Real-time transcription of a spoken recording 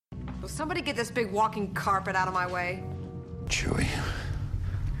somebody get this big walking carpet out of my way? Chewie,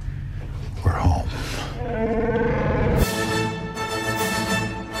 we're home.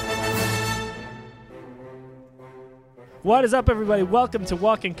 What is up, everybody? Welcome to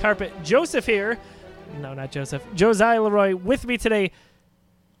Walking Carpet. Joseph here. No, not Joseph. Josiah Leroy with me today.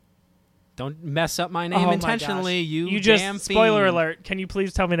 Don't mess up my name intentionally, you just damn spoiler fiend. alert. Can you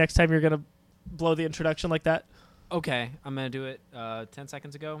please tell me next time you're going to blow the introduction like that? Okay, I'm going to do it 10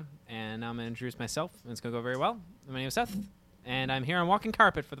 seconds ago, and I'm going to introduce myself, and it's going to go very well. My name is Seth, and I'm here on Walking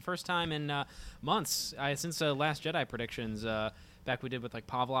Carpet for the first time in months, since Last Jedi predictions, back we did with like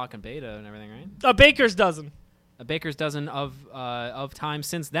Pavlok and Beta and everything, right? A baker's dozen. A baker's dozen of time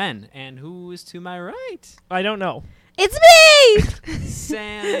since then. And who is to my right? I don't know. It's me!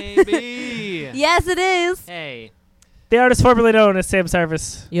 Sammy B. Yes, it is. Hey. The artist formerly known as Sam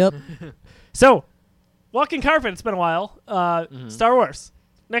Sarvis. Yep. So, Walking Carpet, it's been a while. Star Wars.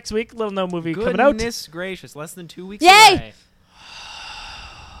 Next week, little known movie coming out. Goodness gracious, less than 2 weeks Yay! away.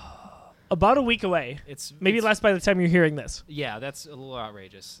 About a week away. It's less by the time you're hearing this. Yeah, that's a little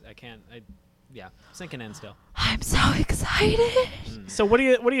outrageous. Yeah, sinking in still. I'm so excited. So what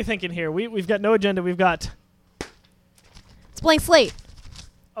are you thinking here? We've got no agenda. We've got It's blank slate.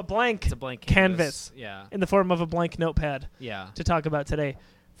 a blank, It's a blank canvas. Yeah. In the form of a blank notepad Yeah. to talk about today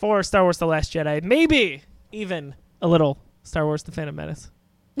for Star Wars The Last Jedi. Maybe even a little Star Wars The Phantom Menace.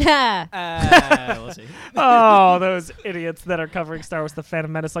 We'll see. Oh, those idiots that are covering Star Wars The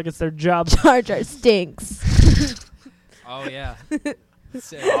Phantom Menace like it's their job. Jar Jar stinks. Oh, yeah.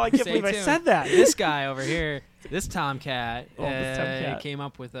 Oh, I can't believe I said that. This guy over here, this Tomcat, this Tomcat. came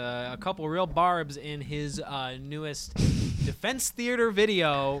up with a couple real barbs in his newest Defense Theater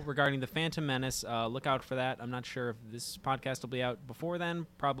video regarding the Phantom Menace. Look out for that. I'm not sure if this podcast will be out before then.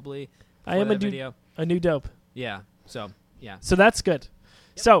 Probably. I am video. a new dope. Yeah. So, yeah. So that's good.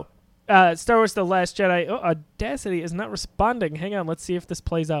 Yep. So, Star Wars The Last Jedi. Oh, Audacity is not responding. Hang on. Let's see if this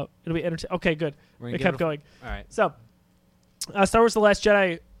plays out. It'll be entertaining. Okay, good. It kept going. All right. So, Star Wars The Last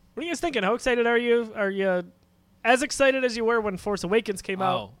Jedi. What are you guys thinking? How excited are you? Are you as excited as you were when Force Awakens came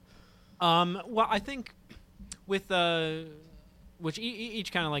out? Well, I think with which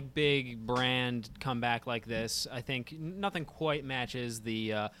each kind of like big brand comeback like this, I think nothing quite matches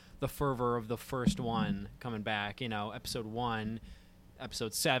the fervor of the first one coming back. You know, Episode 1,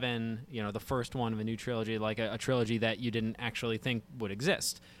 Episode 7. You know, the first one of a new trilogy, like a trilogy that you didn't actually think would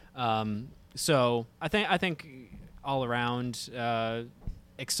exist. So I think all around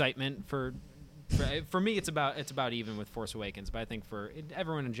excitement for me it's about even with Force Awakens, but I think for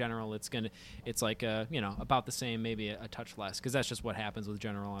everyone in general it's like about the same, maybe a touch less, because that's just what happens with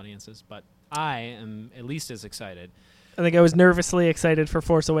general audiences. But I am at least as excited. I think I was nervously excited for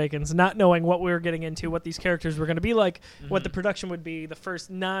Force Awakens, not knowing what we were getting into, what these characters were going to be like, what the production would be, the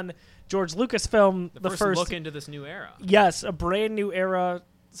first non-George Lucas film, the first look into this new era. Yes, a brand new era.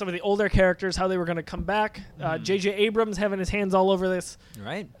 Some of the older characters, how they were going to come back. J.J. Abrams having his hands all over this.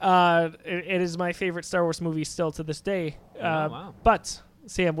 Right. It is my favorite Star Wars movie still to this day. Wow. But,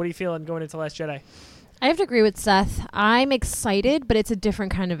 Sam, what are you feeling going into Last Jedi? I have to agree with Seth. I'm excited, but it's a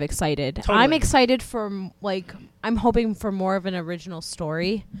different kind of excited. Totally. I'm excited for, I'm hoping for more of an original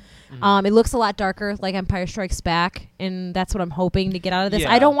story. It looks a lot darker, like Empire Strikes Back, and that's what I'm hoping to get out of this.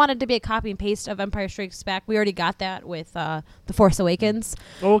 Yeah. I don't want it to be a copy and paste of Empire Strikes Back. We already got that with The Force Awakens.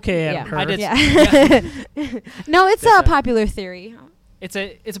 Okay, Yeah. Adam I did. Yeah. No, it's a popular theory. It's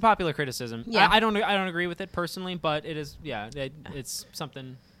a popular criticism. Yeah. I don't agree with it personally, but it is. Yeah, it's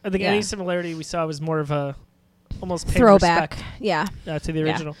something. I think Yeah. any similarity we saw was more of a almost paying Throwback. respect, Yeah. to the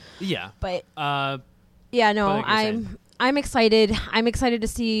original. Yeah. But I yeah, no, like what you're saying. I'm excited. I'm excited to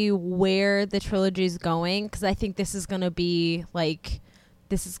see where the trilogy is going, because I think this is gonna be like,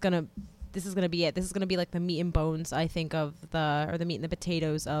 this is gonna be it. This is gonna be like the meat and bones, I think, or the meat and the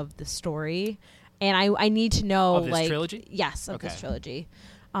potatoes of the story. And I need to know, Of this trilogy? Yes, of this Okay. trilogy.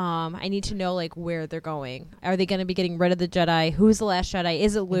 I need to know like where they're going. Are they going to be getting rid of the Jedi? Who's the last Jedi?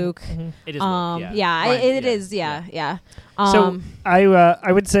 Is it Luke? It is. Luke, Yeah, Right, it is. Yeah. So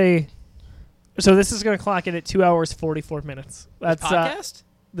I would say, so this is going to clock in at 2 hours 44 minutes. That's podcast.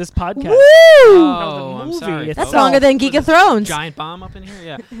 this podcast. Woo! Oh, the I'm movie sorry. itself. That's Oh. longer than Geek of Thrones. Giant bomb up in here.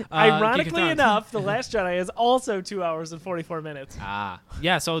 Yeah. Geek of Ironically Thrones. enough, The Last Jedi is also 2 hours and 44 minutes.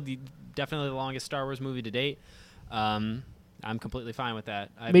 Yeah. So definitely the longest Star Wars movie to date. I'm completely fine with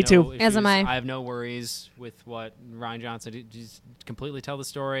that. I have Me no too. issues. As am I. I have no worries with what Rian Johnson did. Just completely tell the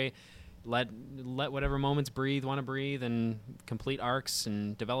story. Let whatever moments want to breathe, and complete arcs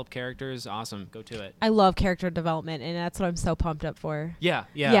and develop characters. Awesome. Go to it. I love character development, and that's what I'm so pumped up for. Yeah.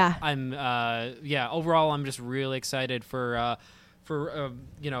 Yeah. I'm overall I'm just really excited for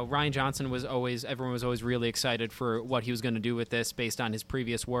Rian Johnson everyone was always really excited for what he was going to do with this based on his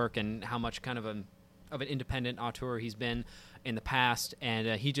previous work and how much kind of an independent auteur he's been in the past, and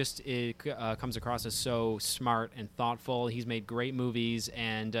he just comes across as so smart and thoughtful. He's made great movies,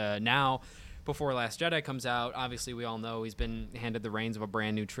 and now, before Last Jedi comes out, obviously we all know he's been handed the reins of a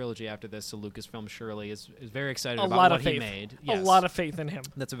brand new trilogy after this, so Lucasfilm surely is very excited about what he made. Yes. A lot of faith in him.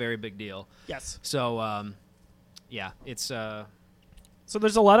 That's a very big deal. Yes. So, it's... So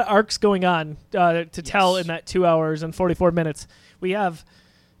there's a lot of arcs going on to tell in that 2 hours and 44 minutes. We have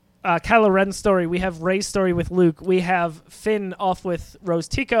Kylo Ren's story. We have Rey's story with Luke. We have Finn off with Rose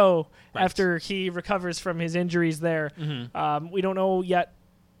Tico after he recovers from his injuries there. Mm-hmm. We don't know yet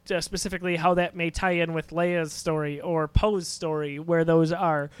specifically how that may tie in with Leia's story or Poe's story, where those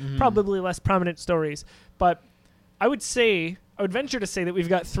are probably less prominent stories. But I would venture to say that we've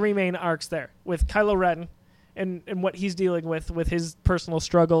got 3 main arcs there with Kylo Ren and what he's dealing with his personal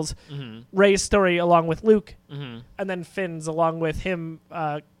struggles, Rey's story along with Luke, and then Finn's along with him,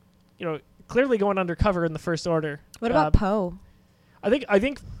 clearly going undercover in the First Order. What about Poe? I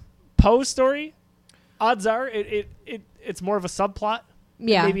think Poe's story, odds are it's more of a subplot.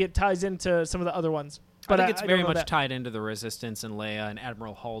 Yeah. Maybe it ties into some of the other ones. But I think it's very much tied into the Resistance and Leia and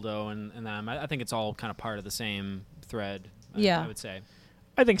Admiral Holdo and them. I think it's all kind of part of the same thread, I would say.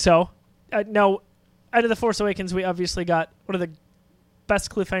 I think so. Now, out of The Force Awakens, we obviously got one of the best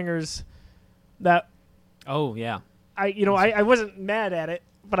cliffhangers that... Oh, yeah. I wasn't mad at it,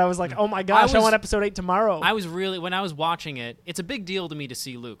 but I was like, oh my gosh, I want episode 8 tomorrow. I was really, when I was watching it, it's a big deal to me to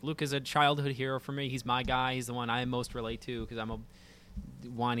see Luke. Luke is a childhood hero for me. He's my guy. He's the one I most relate to because I'm a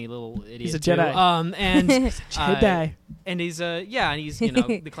whiny little idiot. He's a Jedi. And Jedi. And he's he's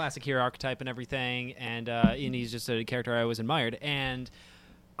the classic hero archetype and everything, and he's just a character I always admired. And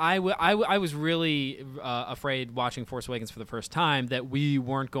I was really afraid watching Force Awakens for the first time that we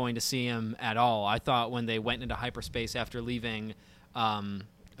weren't going to see him at all. I thought when they went into hyperspace after leaving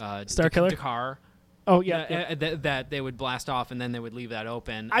Starkiller? Dakar. Oh yeah, that they would blast off and then they would leave that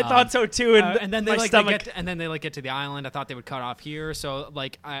open. I thought so too. And then they get to the island. I thought they would cut off here. So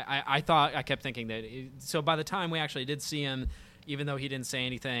I kept thinking that. So by the time we actually did see him, even though he didn't say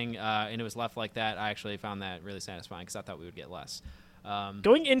anything and it was left like that, I actually found that really satisfying because I thought we would get less.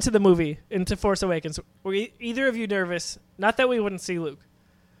 Going into the movie, into Force Awakens, were either of you nervous? Not that we wouldn't see Luke,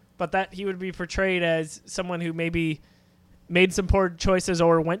 but that he would be portrayed as someone who maybe made some poor choices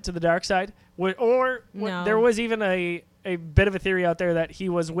or went to the dark side, or No. There was even a bit of a theory out there that he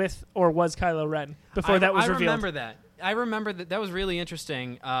was with or was Kylo Ren before that was revealed. I remember that. That was really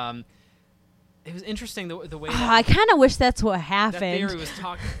interesting. It was interesting the way. I kind of wish that's what happened. That theory was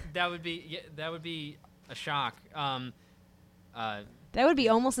talked. That would be a shock. That would be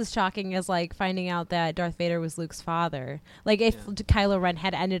almost as shocking as finding out that Darth Vader was Luke's father. If Kylo Ren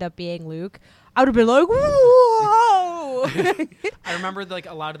had ended up being Luke, I would have been like, whoa! I remember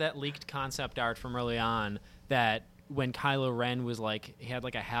a lot of that leaked concept art from early on that when Kylo Ren was he had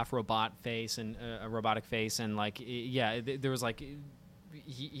a half robot face and a robotic face and there was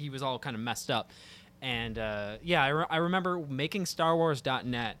he was all kind of messed up. And I remember making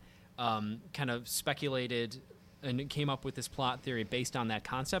StarWars.net kind of speculated and it came up with this plot theory based on that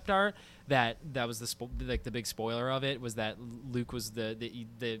concept art. That was the big spoiler of it was that Luke was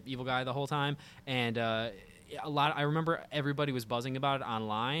the evil guy the whole time, and I remember everybody was buzzing about it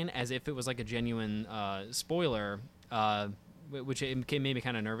online as if it was a genuine spoiler. Which it made me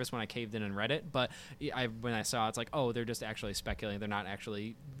kind of nervous when I caved in and read it. But when I saw it, it's they're just actually speculating. They're not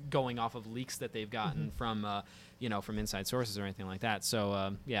actually going off of leaks that they've gotten from from inside sources or anything like that.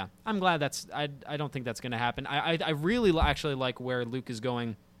 So I'm glad I don't think that's going to happen. I really actually like where Luke is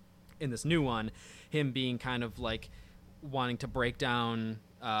going in this new one. Him being kind of wanting to break down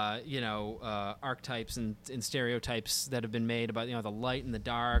archetypes and stereotypes that have been made about the light and the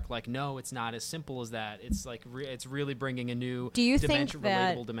dark. No, it's not as simple as that. It's it's really bringing a new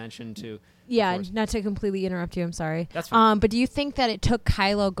relatable dimension to. Yeah, not to completely interrupt you. I'm sorry. That's fine. But do you think that it took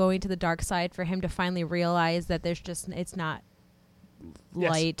Kylo going to the dark side for him to finally realize that it's not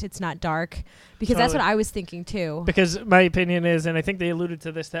light, it's not dark? Because that's what I was thinking too. Because my opinion is, and I think they alluded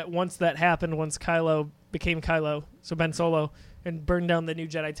to this, that once that happened, once Kylo became Kylo, so Ben Solo, and burned down the new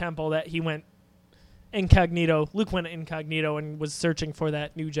Jedi Temple, that he went incognito. Luke went incognito and was searching for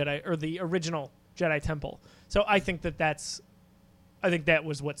that new Jedi, or the original Jedi Temple. So I think that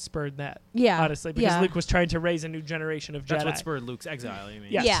was what spurred that. Yeah. Honestly, because Luke was trying to raise a new generation of Jedi. That's what spurred Luke's exile, you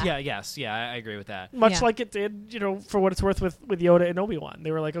mean? Yes. Yeah, I agree with that. Much like it did, for what it's worth with Yoda and Obi-Wan.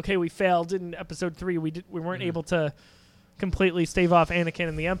 They were like, okay, we failed in episode 3. We weren't able to completely stave off Anakin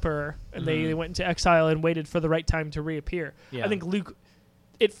and the Emperor, and they went into exile and waited for the right time to reappear. Yeah. I think Luke,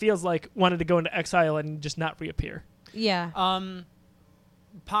 it feels like, wanted to go into exile and just not reappear. Yeah.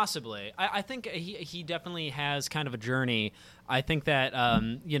 Possibly. I think he definitely has kind of a journey. I think that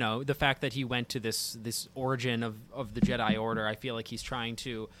the fact that he went to this origin of the Jedi Order, I feel like he's trying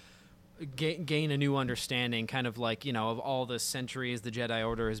to gain a new understanding, kind of like, of all the centuries the Jedi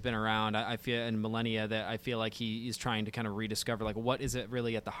Order has been around. I feel, in millennia, that I feel like he is trying to kind of rediscover, like, what is it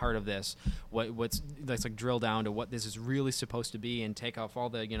really at the heart of this? What's let's like drill down to what this is really supposed to be, and take off all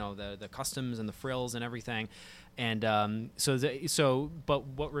the the customs and the frills and everything. And but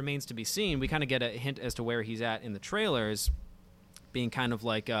what remains to be seen, we kind of get a hint as to where he's at in the trailers, being kind of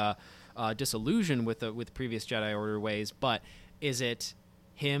like disillusioned with previous Jedi Order ways. But is it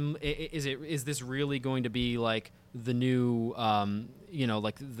him? Is this really going to be like the new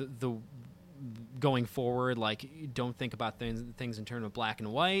like the going forward, like, don't think about things in terms of black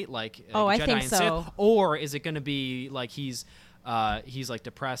and white, like I Jedi think and so. Sith? Or is it going to be like he's like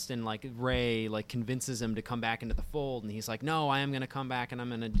depressed, and like Rey like convinces him to come back into the fold, and he's like, no, I am going to come back, and I'm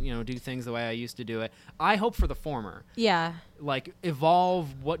going to do things the way I used to do it? I hope for the former. Yeah. Like,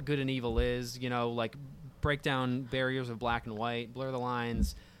 evolve what good and evil is, like break down barriers of black and white, blur the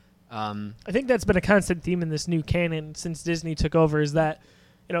lines. I think that's been a constant theme in this new canon since Disney took over, is that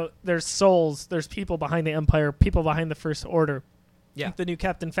there's souls, there's people behind the Empire, people behind the First Order. Yeah. Like the new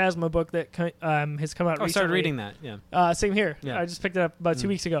Captain Phasma book that has come out recently. I started reading that, yeah. Same here. Yeah. I just picked it up about 2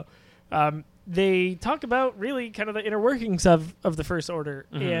 weeks ago. They talk about really kind of the inner workings of the First Order.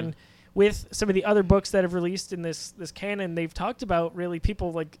 And with some of the other books that have released in this canon, they've talked about really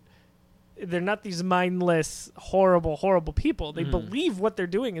people like, they're not these mindless, horrible people. They believe what they're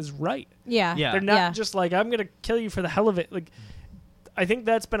doing is right. Yeah. Yeah. They're not just like, I'm going to kill you for the hell of it. Like, I think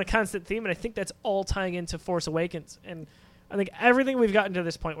that's been a constant theme, and I think that's all tying into Force Awakens. And I think everything we've gotten to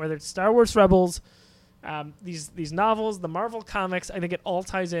this point, whether it's Star Wars Rebels, these novels, the Marvel comics, I think it all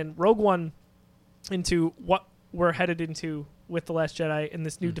ties in Rogue One into what we're headed into with The Last Jedi and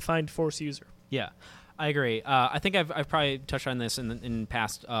this new defined Force user. Yeah, I agree. I think I've probably touched on this in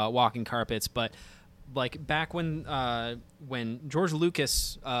past Walking Carpets, but like back when George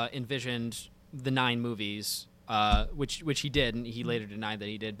Lucas envisioned the 9 movies, which he did, and he later denied that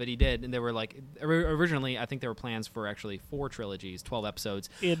he did, but he did, and they were like originally, I think there were plans for actually 4 trilogies, 12 episodes.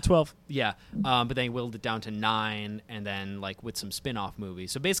 He had 12. Yeah, but they whittled it down to 9, and then like with some spin-off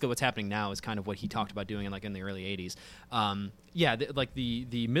movies. So basically, what's happening now is kind of what he talked about doing in the early '80s. Like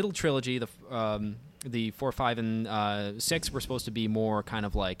the middle trilogy, the 4, 5, and 6 were supposed to be more kind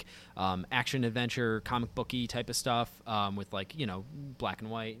of like action adventure, comic booky type of stuff, with like black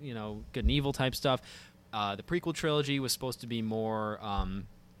and white, good and evil type stuff. The prequel trilogy was supposed to be more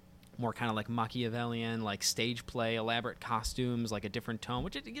kind of like Machiavellian, like stage play, elaborate costumes, like a different tone,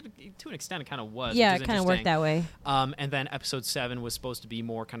 which to an extent it kind of was. Yeah, it kind of worked that way. And then Episode 7 was supposed to be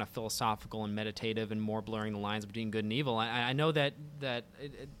more kind of philosophical and meditative, and more blurring the lines between good and evil. I know that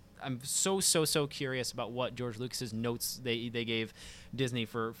I'm so curious about what George Lucas's notes they gave Disney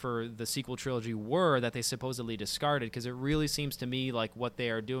for the sequel trilogy were, that they supposedly discarded, because it really seems to me like what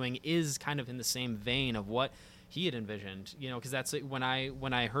they are doing is kind of in the same vein of what he had envisioned, because that's when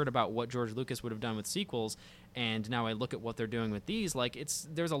I heard about what George Lucas would have done with sequels, and now I look at what they're doing with these, like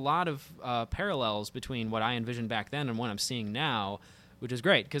there's a lot of parallels between what I envisioned back then and what I'm seeing now, which is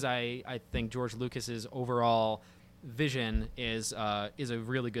great, because I think George Lucas's overall vision is a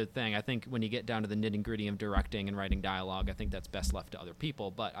really good thing. I think when you get down to the nitty-gritty of directing and writing dialogue, I think that's best left to other people,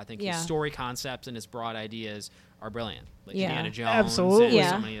 but I think his story concepts and his broad ideas are brilliant. Like Indiana Jones, absolutely. and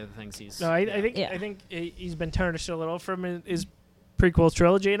so many of the things he's... No, I think he's been tarnished a little from his prequel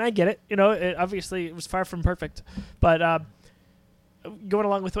trilogy, and I get it. Obviously it was far from perfect, but going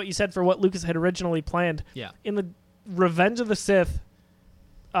along with what you said for what Lucas had originally planned, in the Revenge of the Sith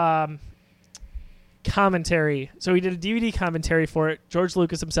commentary, so he did a DVD commentary for it, George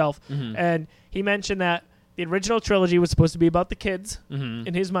Lucas himself, and he mentioned that the original trilogy was supposed to be about the kids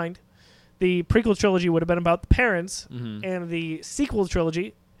in his mind. The prequel trilogy would have been about the parents, and the sequel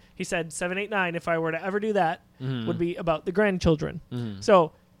trilogy, he said 7, 8, 9, if I were to ever do that, would be about the grandchildren. So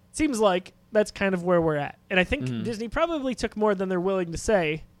it seems like that's kind of where we're at, and I think Disney probably took more than they're willing to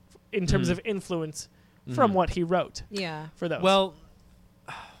say in terms of influence from what he wrote for those. Well,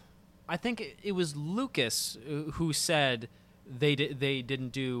 I think it was Lucas who said they didn't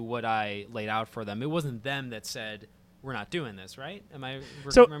do what I laid out for them. It wasn't them that said, we're not doing this, right? Am I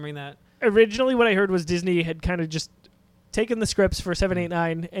remembering that? Originally what I heard was Disney had kind of just taken the scripts for 7, 8,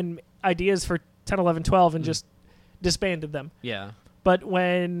 9 and ideas for 10, 11, 12 and just disbanded them. Yeah. But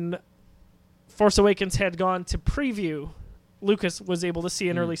when Force Awakens had gone to preview Lucas was able to see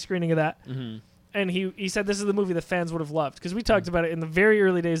an early screening of that. Mm-hmm. And he said this is the movie the fans would have loved, because we talked about it in the very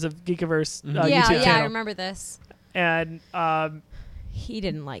early days of Geekiverse YouTube yeah, channel. I remember this. And He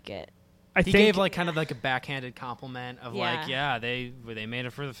didn't like it. I He think gave like kind of like a backhanded compliment of Yeah. like, yeah, they made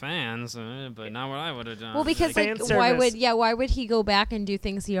it for the fans, but not what I would have done. Well, because Fan like, why service. why would he go back and do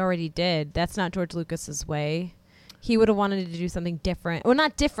things he already did? That's not George Lucas's way. He would have wanted to do something different. Well,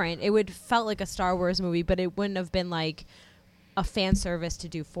 not different. It would felt like a Star Wars movie, but it wouldn't have been like a fan service to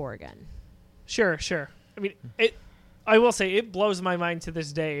do 4 again. Sure. I mean, I will say it blows my mind to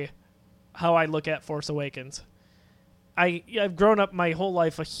this day how I look at Force Awakens. I've grown up my whole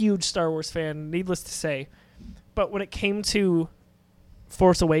life a huge Star Wars fan, needless to say. But when it came to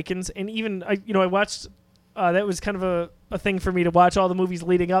Force Awakens, and even I watched that was kind of a thing for me to watch all the movies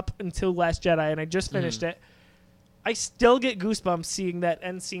leading up until Last Jedi, and I just finished it. I still get goosebumps seeing that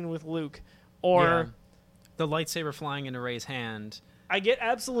end scene with Luke, or the lightsaber flying into Rey's hand. I get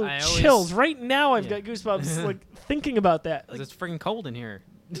absolute chills right now. I've got goosebumps like thinking about that. Like, It's freaking cold in here.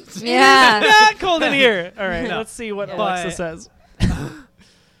 Yeah. not cold in here. All right, No. let's see what Yeah. Alexa But- says.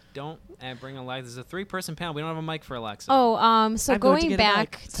 Don't bring Alexa. There's a 3-person panel. We don't have a mic for Alexa. Oh, so I'm going to going get a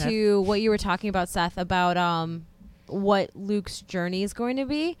back mic, Seth. to what you were talking about, Seth, about what Luke's journey is going to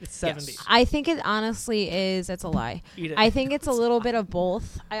be. It's 70. Yes. I think it honestly is. It's a lie. Eat it. I think it's a little bit of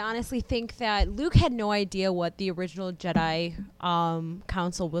both. I honestly think that Luke had no idea what the original Jedi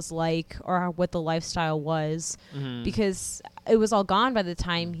Council was like or what the lifestyle was, because it was all gone by the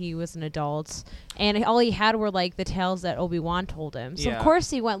time he was an adult, and all he had were like the tales that Obi-Wan told him. So Yeah. of course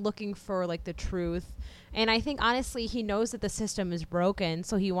he went looking for like the truth. And I think, honestly, he knows that the system is broken,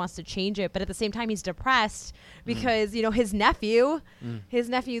 so he wants to change it. But at the same time, he's depressed because, his nephew,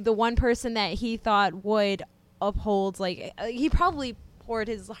 the one person that he thought would uphold, like, he probably poured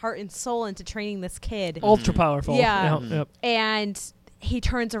his heart and soul into training this kid. Ultra powerful. Yeah. Yep. And he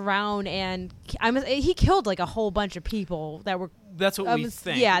turns around and he killed, like, a whole bunch of people that were That's what we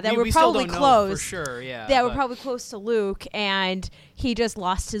think. yeah, that we, were we still probably don't know close. for sure. Yeah, that were but- probably close to Luke, and he just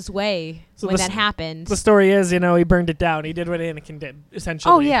lost his way So when the that happened. The story is, he burned it down. He did what Anakin did,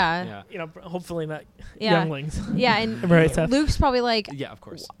 essentially. Oh, yeah. Yeah. Hopefully not Yeah. younglings. Yeah, and Right, Seth? Luke's probably like, Yeah, of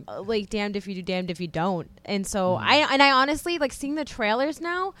course. like damned if you do, damned if you don't. And so I honestly like seeing the trailers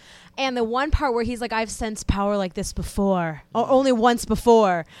now, and the one part where he's like, I've sensed power like this before, or only once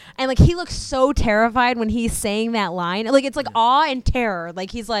before, and like he looks so terrified when he's saying that line. Like it's like awe and terror.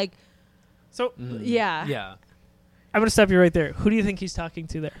 Like he's like, So yeah. Yeah. I'm going to stop you right there. Who do you think he's talking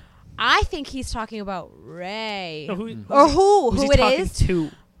to there? I think he's talking about Rey, No, or who who's he it talking is,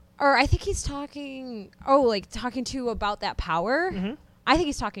 to? or I think he's talking. Oh, like talking to about that power. Mhm. I think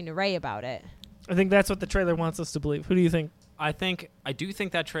he's talking to Rey about it. I think that's what the trailer wants us to believe. Who do you think? I do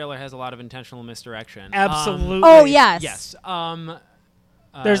think that trailer has a lot of intentional misdirection. Absolutely. Oh yes, Yes.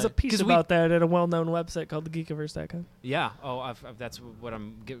 There's a piece 'cause about that at a well-known website called thegeekiverse.com. Yeah. Oh, that's what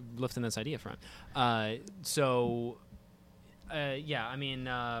I'm lifting this idea from. Yeah. I mean,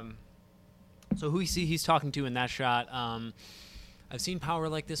 so who he's talking to in that shot? I've seen power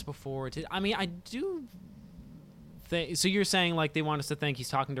like this before. I do. So you're saying like they want us to think he's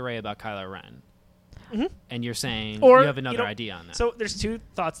talking to Rey about Kylo Ren, and you're saying Or, you have another idea on that. So there's two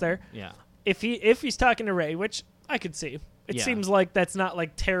thoughts there. yeah. If he's talking to Rey, which I could see, it Yeah. seems like that's not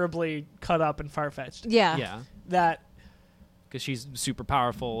like terribly cut up and far-fetched. yeah, Yeah. That Because she's super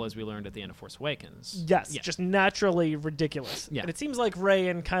powerful, as we learned at the end of Force Awakens. yes, Yeah. just naturally ridiculous. Yeah. And it seems like Rey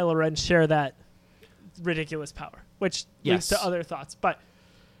and Kylo Ren share that ridiculous power, which leads Yes. to other thoughts. But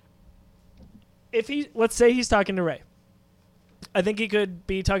let's say he's talking to Rey, I think he could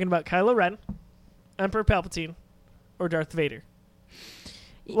be talking about Kylo Ren, Emperor Palpatine, or Darth Vader.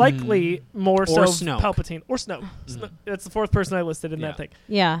 Likely more so Snoke. Palpatine or Snoke. That's the fourth person I listed in Yeah. that thing.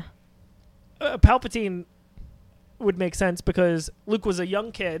 yeah. Palpatine would make sense because Luke was a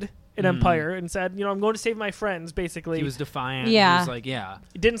young kid in Empire and said, I'm going to save my friends, basically. He was defiant. Yeah. He was like, yeah.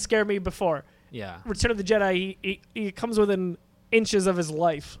 It didn't scare me before. Yeah. Return of the Jedi, he comes within inches of his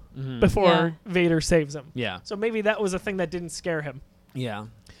life Mhm. before Yeah. Vader saves him. Yeah. So maybe that was a thing that didn't scare him. Yeah.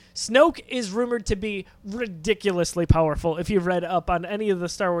 Snoke is rumored to be ridiculously powerful. If you've read up on any of the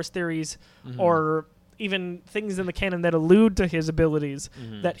Star Wars theories or even things in the canon that allude to his abilities,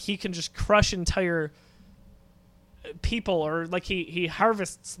 that he can just crush entire people, or like he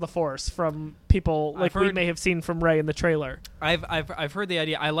harvests the Force from people, like we may have seen from Rey in the trailer. I've heard the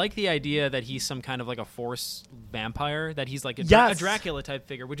idea. I like the idea that he's some kind of like a Force vampire, that he's like a Yes. Dracula type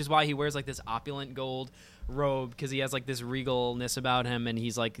figure, which is why he wears like this opulent gold robe, because he has like this regalness about him, and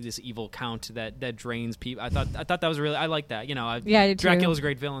he's like this evil count that drains people. I thought that was really, I like that. Yeah, I did too. Dracula's a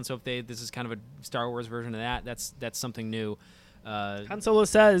great villain, so if this is kind of a Star Wars version of that, that's something new. Han Solo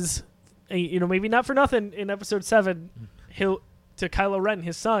says, maybe not for nothing in Episode 7, he'll to Kylo Ren,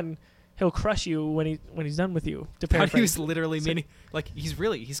 his son, he'll crush you when he's done with you. To But paraphrase. he was literally meaning like he's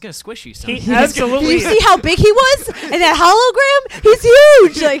gonna squish you. Son. He absolutely. Do you see how big he was? And that hologram? He's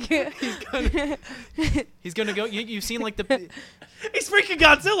huge. Like He's gonna go. You've seen like the. He's freaking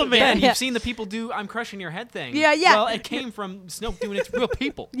Godzilla, man. Ben, Yeah. you've seen the people do "I'm crushing your head" thing. Yeah, yeah. Well, it came from Snoke doing it to real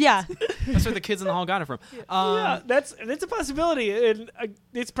people. yeah. That's where the kids in the hall got it from. Yeah, that's a possibility, and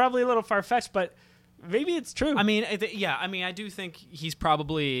it's probably a little far fetched, but maybe it's true. I mean, I do think he's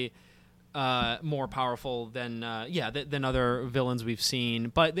probably more powerful than than other villains we've seen.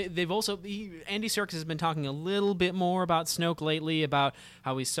 But they've also Andy Serkis has been talking a little bit more about Snoke lately, about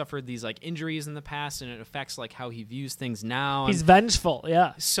how he's suffered these like injuries in the past, and it affects like how he views things now. he's vengeful.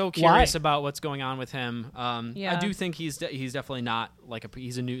 Yeah. So curious Why? about what's going on with him. Yeah. I do think he's definitely not like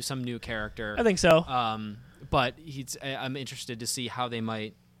he's some new character. I think so. But I'm interested to see how they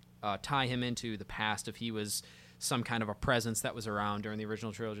might tie him into the past if he was some kind of a presence that was around during the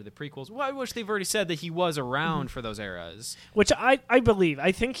original trilogy, the prequels. Well, I wish they've already said that he was around for those eras. Which I believe.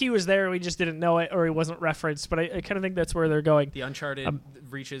 I think he was there. We just didn't know it, or he wasn't referenced. But I kind of think that's where they're going. The uncharted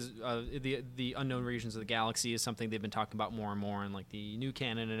reaches, the unknown regions of the galaxy is something they've been talking about more and more, and like the new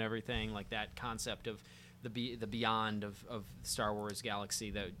canon and everything, like that concept of the beyond of Star Wars galaxy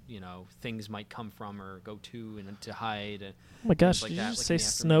that things might come from or go to and to hide. And Oh my gosh! like Did that, you just like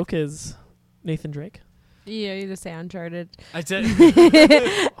say in the aftermath. Snoke is Nathan Drake? Yeah, you just say Uncharted. I did.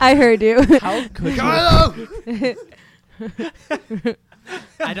 I heard you. How could you?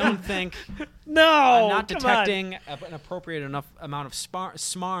 I don't think No, I'm not come on. detecting an appropriate enough amount of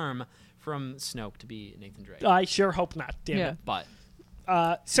smarm from Snoke to be Nathan Drake. I sure hope not. Damn Yeah. it. But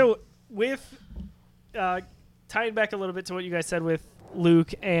So with tying back a little bit to what you guys said with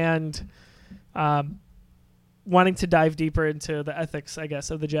Luke and wanting to dive deeper into the ethics, I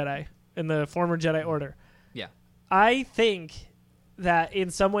guess, of the Jedi and the former Jedi Order, yeah, I think that in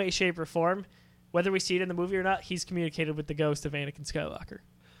some way, shape, or form, whether we see it in the movie or not, he's communicated with the ghost of Anakin Skywalker.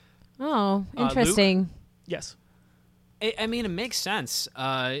 Oh, Luke? interesting. Yes. I mean, it makes sense.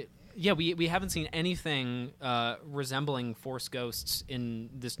 Yeah, we haven't seen anything resembling Force ghosts in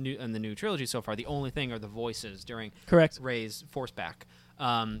the new trilogy so far. The only thing are the voices during Correct. Rey's Force back.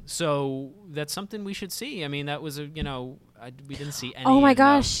 So that's something we should see. I mean, that was we didn't see any. Oh my in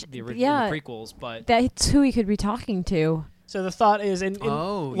gosh, the yeah. prequels, but That's who he could be talking to. So the thought is, in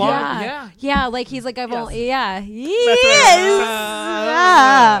Oh, long- yeah. Yeah, like he's like, I've Yes. only, yeah. That's Yes.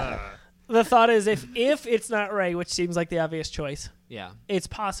 right. The thought is, if it's not Rey, which seems like the obvious choice, Yeah. it's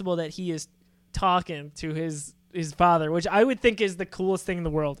possible that he is talking to his father, which I would think is the coolest thing in the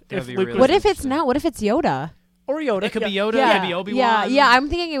world. That'd If be Luke really was, What if it's interesting. not? What if it's Yoda? or Yoda, It could be yeah. Yoda. Yeah, It could be Obi-Wan. yeah. I'm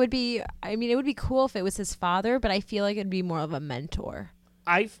thinking it would be. I mean, it would be cool if it was his father, but I feel like it'd be more of a mentor.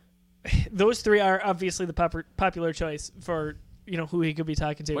 Those three are obviously the popular choice for who he could be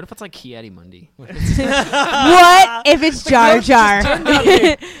talking to. What if it's like Mundi? What if it's Jar Jar?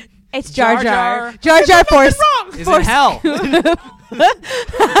 It's Jar Jar. Jar Jar Force. Is in Force. hell.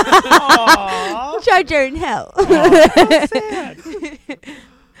 Aww. Jar Jar in hell.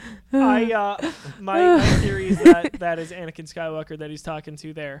 My theory is that is Anakin Skywalker that he's talking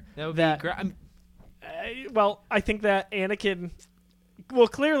to there. That would be great. I think that Anakin. Well,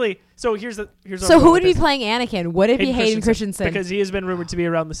 clearly. So here's So where who I'm would with be this. playing Anakin? Would it be Hayden Christensen? Because he has been rumored to be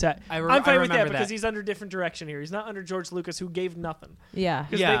around the set. I I'm fine with that remember because that. he's under different direction here. He's not under George Lucas, who gave nothing. Yeah.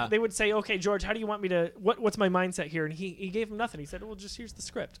 Because Yeah. they would say, okay, George, how do you want me to? What's my mindset here? And he gave him nothing. He said, well, just here's the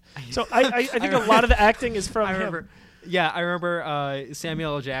script. So I think a lot of the acting is from him. I remember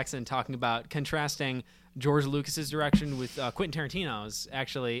Samuel L. Jackson talking about contrasting George Lucas's direction with Quentin Tarantino's,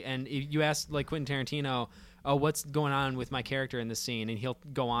 actually. And you asked like Quentin Tarantino, oh, what's going on with my character in this scene? And he'll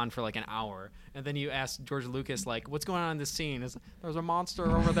go on for like an hour. And then you ask George Lucas, like, what's going on in this scene? There's a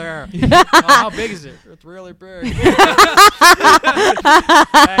monster over there. Oh, how big is it? It's really big. Thanks,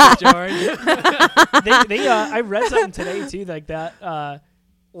 George. I read something today too, like that. Leia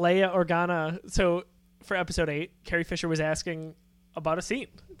Organa. So for episode 8, Carrie Fisher was asking about a scene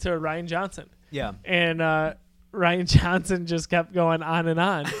to Rian Johnson, Yeah. and Rian Johnson just kept going on,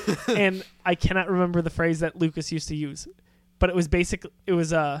 and I cannot remember the phrase that Lucas used to use, but it was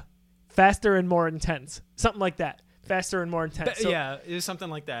faster and more intense, something like that. Faster and more intense. So Yeah, it was something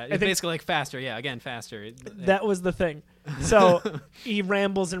like that. It's think- basically like faster. Yeah, again, faster. that was the thing. So he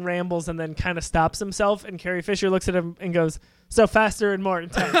rambles and rambles and then kind of stops himself, and Carrie Fisher looks at him and goes, so faster and more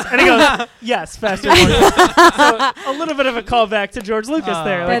intense. And he goes, yes, faster and more intense. So a little bit of a callback to George Lucas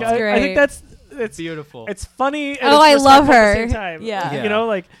there. Like, That's I great. think it's beautiful. It's funny. And Oh, it's I love respectful at the her. same time. Yeah. Yeah. You know,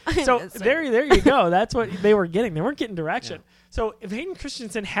 like, so That's there you go. That's what they were getting. They weren't getting direction. So if Hayden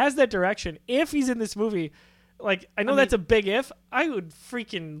Christensen has that direction, if he's in this movie, like I know I that's mean- a big if, I would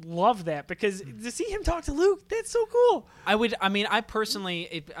freaking love that because to see him talk to Luke, that's so cool. I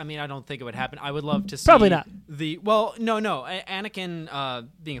personally, I don't think it would happen. I would love to see Probably not. No. Anakin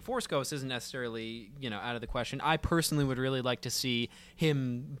being a Force ghost isn't necessarily out of the question. I personally would really like to see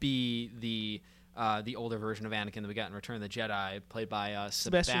him be the older version of Anakin that we got in Return of the Jedi, played by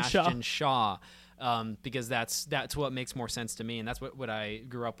Sebastian Shaw. Because that's what makes more sense to me, and that's what I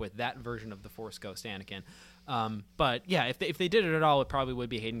grew up with, that version of the Force ghost Anakin. But yeah, if they did it at all, it probably would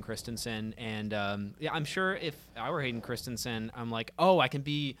be Hayden Christensen. And I'm sure if I were Hayden Christensen, I'm like, oh, I can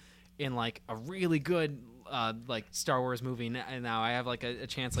be in like a really good like Star Wars movie now. I have like a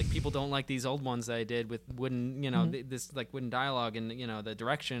chance. Like people don't like these old ones that I did with wooden, this like wooden dialogue and the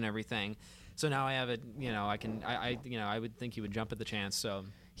direction and everything. So now I have it. I would think he would jump at the chance. So.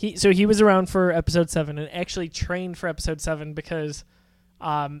 He was around for episode 7 and actually trained for episode 7 because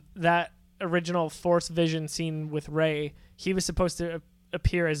that original Force Vision scene with Rey, he was supposed to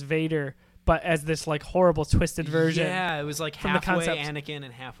appear as Vader, but as this like horrible twisted version. Yeah, it was like from the halfway concept. Anakin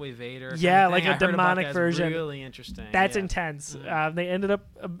and halfway Vader. Yeah, kind of like thing. a I heard about demonic that. version. It's really interesting. That's yeah. intense. They ended up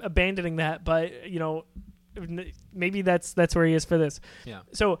abandoning that, but maybe that's where he is for this. Yeah.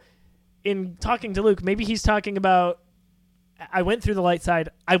 So in talking to Luke, maybe he's talking about, I went through the light side,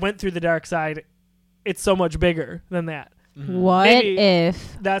 I went through the dark side. It's so much bigger than that. What Maybe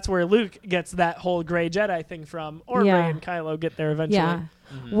if? That's where Luke gets that whole gray Jedi thing from, or Yeah. Rey and Kylo get there eventually. Yeah.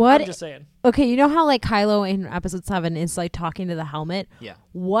 Mm-hmm. What? I'm just saying. Okay, you know how like Kylo in episode 7 is like talking to the helmet? Yeah.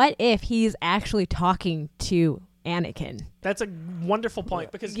 What if he's actually talking to Anakin? That's a wonderful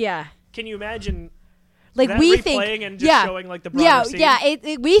point because Yeah. can you imagine Like that we replaying think, and just showing like the broader yeah, scene?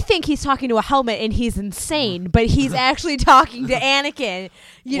 yeah. We think he's talking to a helmet and he's insane, but he's actually talking to Anakin.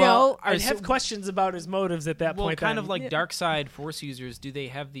 You know, I'd have questions about his motives at that Well, point. kind then. of like dark side Force users, do they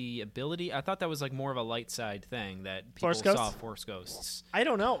have the ability? I thought that was like more of a light side thing that people Force saw ghosts? Force ghosts. I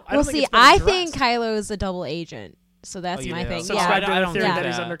don't know. I well, don't think see, it's been I addressed. think Kylo is a double agent, so that's you my do? thing. So Yeah, Subscribe to I the don't theory think that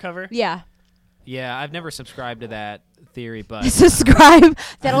he's that. undercover. yeah. Yeah, I've never subscribed to that theory, but Subscribe.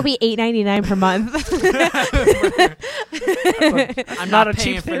 That'll be $8.99 per month. I'm not a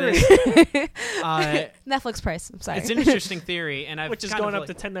paying cheap for theory. this. Netflix price. I'm sorry. It's an interesting theory, and I've Which is kind going of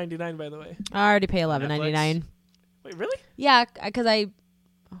up to $10.99, by the way. I already pay $11.99. Wait, really? Yeah, because I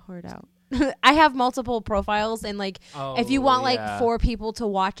hoard out. I have multiple profiles, and like, if you want like 4 people to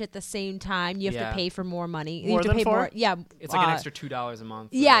watch at the same time, you have Yeah. to pay for more money. More you have to than pay 4? more. Yeah, it's like an extra $2 a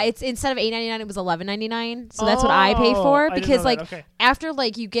month. Yeah, it's instead of $8.99, it was $11.99. So that's what I pay Oh, for I didn't because know like that. Okay. after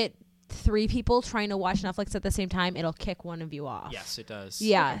like you get 3 people trying to watch Netflix at the same time, it'll kick one of you off. Yes, it does.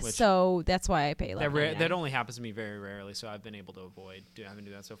 Yeah, Which- so that's why I pay $11.99. that only happens to me very rarely, so I've been able to avoid having to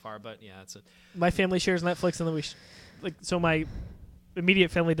do that so far. But yeah, it's a My family shares Netflix, and then so my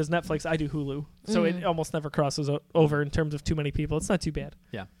immediate family does Netflix. I do Hulu, so it almost never crosses over in terms of too many people. It's not too bad.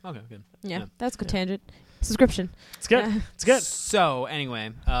 yeah. Okay, good. Yeah, that's a good tangent. Subscription. It's good. Yeah. It's good. So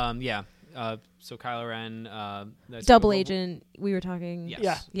anyway, yeah. So Kylo Ren, that's Double agent. We were talking. Yes.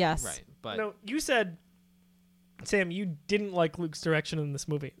 Yeah. Yes. Right, but No, you said, Sam, you didn't like Luke's direction in this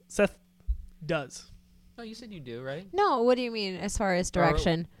movie. Seth does. no, you said you do, right? No, what do you mean as far as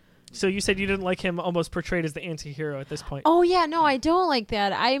direction? So you said you didn't like him almost portrayed as the anti-hero at this point. Oh yeah, no, I don't like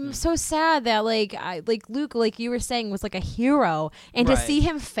that. I'm so sad that like Luke, like you were saying, was like a hero, and to Right. see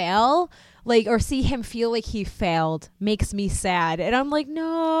him fail, like or see him feel like he failed, makes me sad. And I'm like,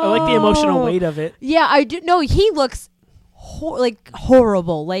 no. I like the emotional weight of it. Yeah, I do. No, he looks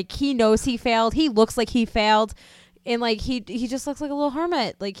horrible. Like he knows he failed. He looks like he failed, and like he just looks like a little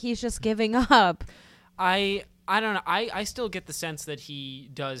hermit. Like he's just giving up. I don't know. I still get the sense that he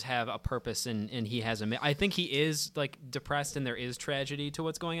does have a purpose and he has I think he is like depressed and there is tragedy to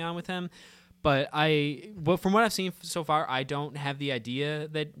what's going on with him. But from what I've seen so far, I don't have the idea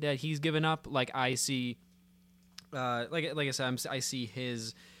that he's given up. Like I see, like I said, I see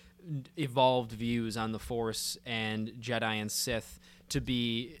his evolved views on the Force and Jedi and Sith to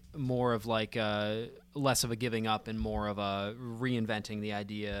be more of like less of a giving up and more of a reinventing the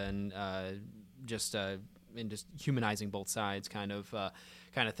idea and just humanizing both sides kind of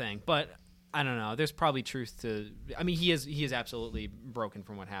thing. But I don't know. There's probably truth to. I mean, he is absolutely broken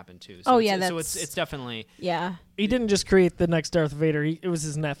from what happened too. So it's definitely. Yeah. He didn't just create the next Darth Vader. It was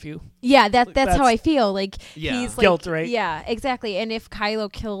his nephew. Yeah, that's That's- how I feel. Like Yeah. he's like, Guilt, right? Yeah, exactly. And if Kylo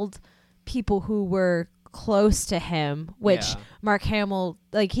killed people who were close to him, which Yeah. Mark Hamill,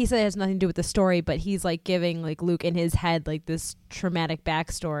 like he said, it has nothing to do with the story, but he's like giving like Luke in his head like this traumatic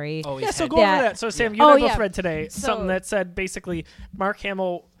backstory. Oh, Yeah, so had- go over that- that. So Sam, Yeah. you and I Oh, both yeah. read today So- something that said basically Mark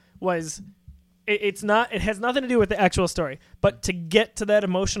Hamill was it's not. It has nothing to do with the actual story, but to get to that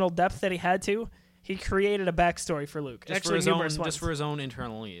emotional depth that he had to, he created a backstory for Luke. Just Actually, just for his own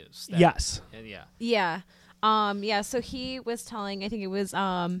internal use. Yes. Yeah. Yeah. So he was telling, I think it was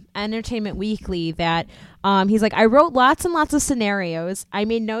Entertainment Weekly, that he's like, I wrote lots and lots of scenarios. I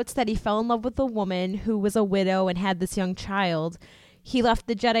made notes that he fell in love with a woman who was a widow and had this young child. He left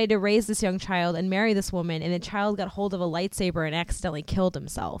the Jedi to raise this young child and marry this woman, and the child got hold of a lightsaber and accidentally killed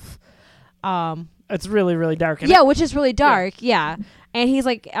himself. It's really, really dark. Yeah, which is really dark. Yeah. And he's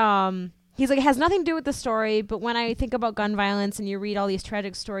like, it has nothing to do with the story, but when I think about gun violence and you read all these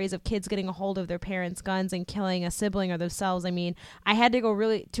tragic stories of kids getting a hold of their parents' guns and killing a sibling or themselves, I mean, I had to go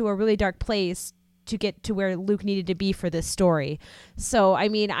to a really dark place to get to where Luke needed to be for this story. So, I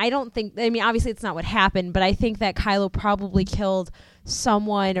mean, obviously it's not what happened, but I think that Kylo probably killed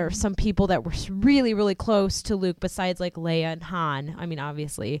someone or some people that were really, really close to Luke besides like Leia and Han. I mean,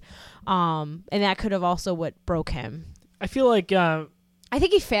 obviously. And that could have also what broke him. I feel like... I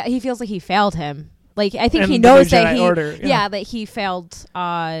think he feels like he failed him. Like, I think and he knows the Jedi that Order, that he failed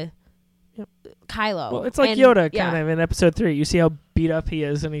Kylo. Well, it's like Yoda kind of in episode 3. You see how beat up he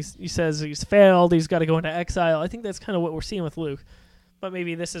is, and he says he's failed, he's got to go into exile. I think that's kind of what we're seeing with Luke. But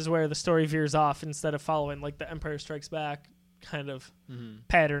maybe this is where the story veers off instead of following like the Empire Strikes Back kind of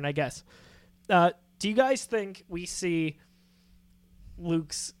pattern, I guess. Do you guys think we see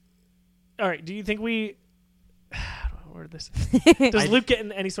Luke's... All right, do you think we... Where this does Luke get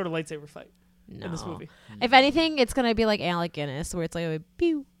in any sort of lightsaber fight in this movie? If anything, it's gonna be like Alec Guinness, where it's like a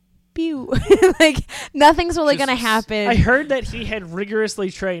pew, pew. Like nothing's really gonna happen. I heard that he had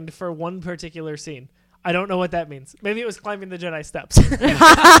rigorously trained for one particular scene. I don't know what that means. Maybe it was climbing the Jedi steps.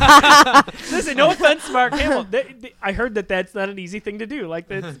 Listen, no offense, Mark Hamill. I heard that that's not an easy thing to do. Like,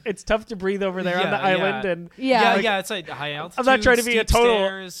 it's tough to breathe over there on the island. And it's like high altitude. I'm not trying to be a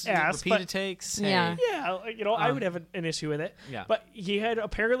total stairs, ass, repeated takes. Yeah. I would have an issue with it. Yeah. But he had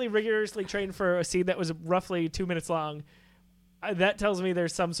apparently rigorously trained for a scene that was roughly 2 minutes long. That tells me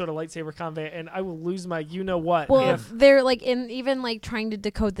there's some sort of lightsaber combat, and I will lose my you-know-what. Well, they're like even trying to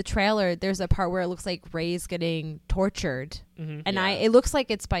decode the trailer. There's a part where it looks like Rey's getting tortured, and it looks like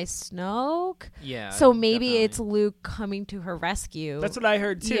it's by Snoke. Yeah. So maybe definitely. it's Luke coming to her rescue. That's what I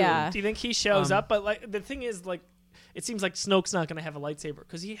heard too. Yeah. Do you think he shows up? But like the thing is, like, it seems like Snoke's not going to have a lightsaber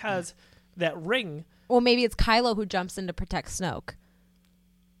because he has that ring. Well, maybe it's Kylo who jumps in to protect Snoke.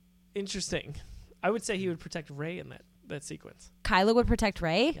 Interesting. I would say he would protect Rey in that sequence. Kylo would protect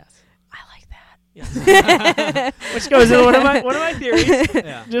Rey? Yes. I like that. Yes. Which goes into one of my theories.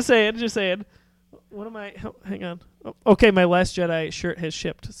 Yeah. Just saying. One of my hang on. Oh, okay, my Last Jedi shirt has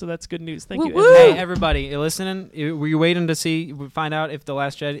shipped, so that's good news. Thank you. Woo! Hey, everybody, you listening? Were you waiting to find out if the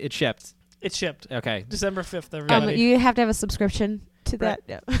Last Jedi it shipped? It shipped. Okay. December 5th, everybody. You have to have a subscription to that.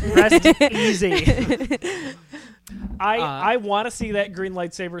 Yeah. Rest easy. I want to see that green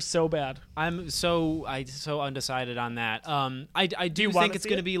lightsaber so bad. I'm so undecided on that. I do wanna think it's see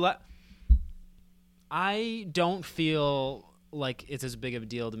going to it? be. I don't feel like it's as big of a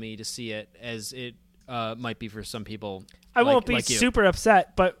deal to me to see it as it might be for some people. I won't be like you. super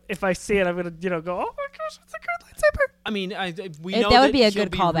upset, but if I see it, I'm gonna go, oh my gosh, it's a green lightsaber. I mean, we know that would be a he'll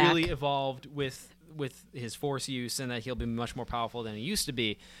good be callback. really evolved with his Force use, and that he'll be much more powerful than he used to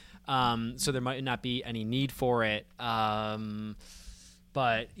be. So there might not be any need for it. But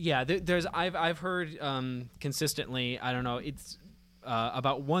yeah, I've heard consistently. I don't know. It's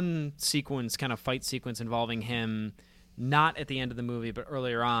about one fight sequence involving him, not at the end of the movie, but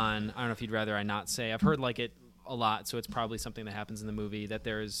earlier on. I don't know if you'd rather I not say. I've heard like it a lot, so it's probably something that happens in the movie. That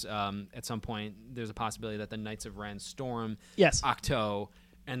there's at some point there's a possibility that the Knights of Ren storm Ahch-To,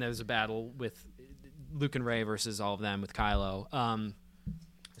 and there's a battle with Luke and Rey versus all of them with Kylo.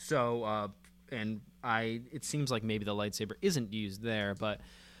 It seems like maybe the lightsaber isn't used there, but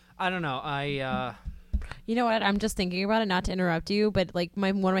I don't know. You know what? I'm just thinking about it, not to interrupt you, but like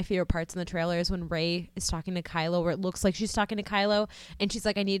one of my favorite parts in the trailer is when Rey is talking to Kylo, where it looks like she's talking to Kylo, and she's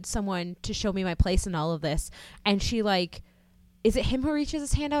like, I need someone to show me my place in all of this. And she like, is it him who reaches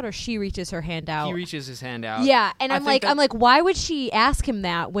his hand out, or she reaches her hand out? He reaches his hand out. Yeah, and I'm like, why would she ask him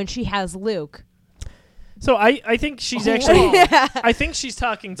that when she has Luke? So I think she's actually I think she's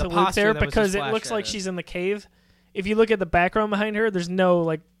talking to Luke there because it looks like she's in the cave. If you look at the background behind her, there's no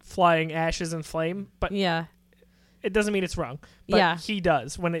like flying ashes and flame, but yeah, it doesn't mean it's wrong. But he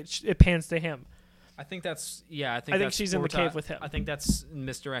does when it pans to him. I think that's I think she's in the cave with him. I think that's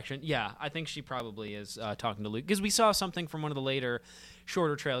misdirection. Yeah, I think she probably is talking to Luke because we saw something from one of the later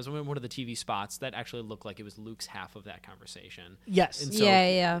shorter trailers, one of the TV spots that actually looked like it was Luke's half of that conversation. Yes. And so,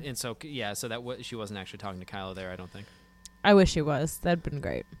 yeah. And so she wasn't actually talking to Kylo there. I don't think. I wish she was. That'd been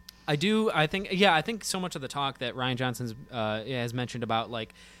great. I do. I think so much of the talk that Rian Johnson's has mentioned about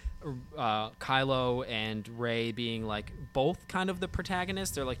like Kylo and Rey being like both kind of the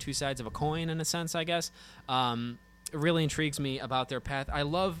protagonists. They're like two sides of a coin in a sense, I guess. It really intrigues me about their path. I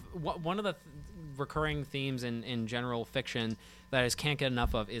love one of the recurring themes in general fiction that I just can't get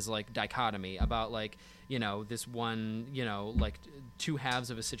enough of is like dichotomy about like, you know, this one, you know, like two halves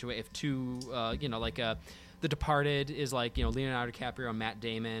of a situation. If two, you know, like The Departed is like, you know, Leonardo DiCaprio and Matt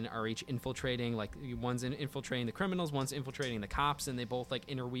Damon are each infiltrating, like one's infiltrating the criminals, one's infiltrating the cops, and they both like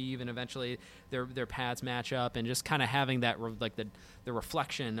interweave, and eventually their paths match up, and just kind of having that like the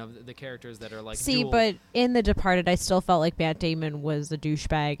reflection of the characters that are like. See, but in The Departed, I still felt like Matt Damon was a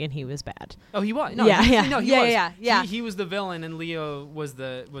douchebag and he was bad. Oh, he was. No, Yeah, he, yeah. No, he Yeah, was. yeah. He was the villain, and Leo was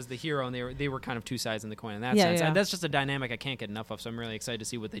the hero, and they were kind of two sides in the coin in that Yeah, sense. yeah. And that's just a dynamic I can't get enough of. So I'm really excited to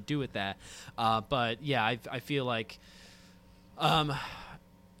see what they do with that. But yeah, I feel like.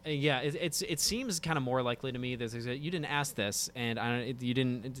 Yeah, it seems kind of more likely to me that you didn't ask this, and you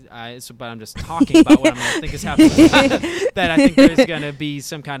didn't. But I'm just talking about what I'm going to think is happening. That I think there's going to be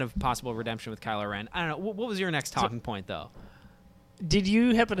some kind of possible redemption with Kylo Ren. I don't know. What was your next talking point, though? Did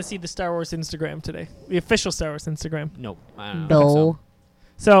you happen to see the Star Wars Instagram today? The official Star Wars Instagram? Nope. I don't know. No.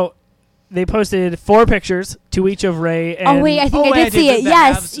 So they posted 4 pictures, 2 each of Rey. And Oh wait, I think I did see it.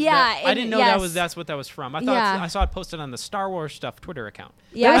 Yes, yeah. I didn't know yes. that's what that was from. I thought I saw it posted on the Star Wars Stuff Twitter account.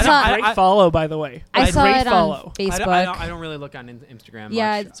 Yeah, That's I a saw. great follow, by the way. I saw Great it follow. on Facebook. I don't really look on Instagram.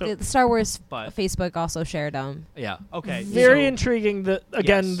 Yeah, much. So- the Star Wars But- Facebook also shared them. Yeah. Okay. Very so, intriguing.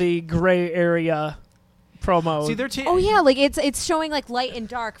 Yes. The gray area promo. See, they're Oh yeah, like it's showing like light and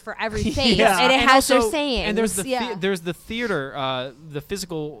dark for every face, Yeah. and it And has their also- sayings. And there's the yeah. there's the theater, the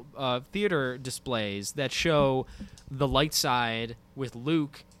physical theater displays that show the light side with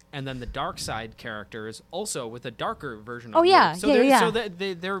Luke, and then the dark side characters also with a darker version. Oh, of yeah, Luke. So yeah, they're, yeah.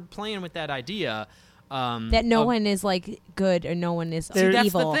 So they're playing with that idea. that no of- one is like good or no one is See, that's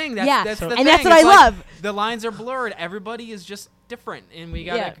evil. the thing. yeah, That's the and thing. that's what It's I like love. The lines are blurred. Everybody is just different, and we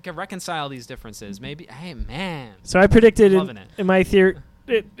Yeah. gotta reconcile these differences. Maybe, hey man. So I predicted Loving it. in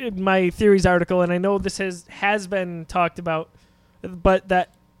my theories article, and I know this has been talked about, but that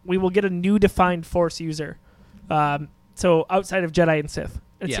we will get a new defined Force user. So outside of Jedi and Sith,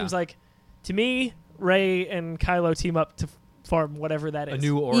 it Yeah. seems like to me, Rey and Kylo team up to form whatever that is. A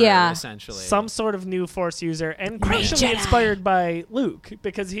new order, Yeah. essentially. Some sort of new Force user, and Great partially Jedi. inspired by Luke,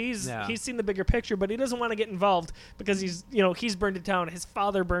 because he's Yeah. seen the bigger picture, but he doesn't want to get involved because he's burned it down. His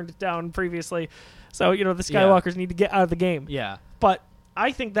father burned it down previously, so the Skywalkers need to get out of the game. Yeah. But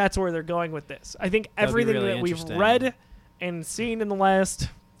I think that's where they're going with this. I think That'd be everything really that we've interesting. read and seen in the last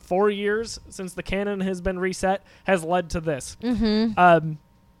 4 years since the canon has been reset has led to this. Mm-hmm.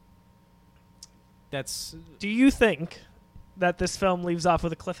 That's Do you think that this film leaves off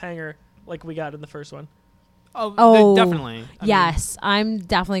with a cliffhanger like we got in the first one? Oh, definitely. I mean, yes, I'm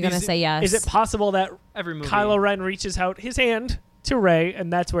definitely gonna Is it- say yes. Is it possible that every movie. Kylo Ren reaches out his hand to Rey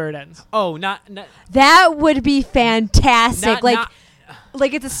and that's where it ends? Oh, not That would be fantastic. not-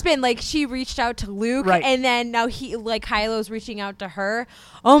 Like it's a spin. Like she reached out to Luke, Right. and then now Kylo's reaching out to her.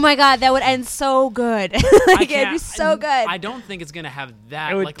 Oh my God, that would end so good. I Like it'd can't- be so good. I don't think it's gonna have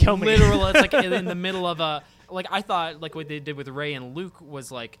that. It would like kill me. literal. It's like in the middle of a. Like I thought, like what they did with Rey and Luke was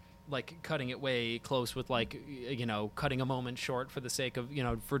like cutting it way close with cutting a moment short for the sake of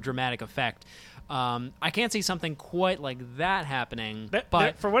for dramatic effect. I can't see something quite like that happening.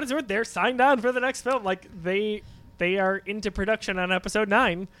 But for what it's worth, they're signed on for the next film. Like they are into production on episode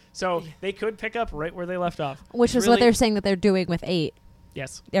 9, so they could pick up right where they left off. Which is really- what they're saying that they're doing with 8.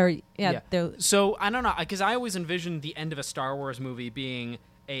 Yes. They're they're So I don't know, because I always envisioned the end of a Star Wars movie being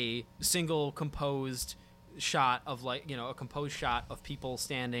a single composed shot of a composed shot of people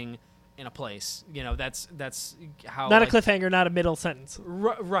standing in a place. That's how. Not a cliffhanger, not a middle sentence.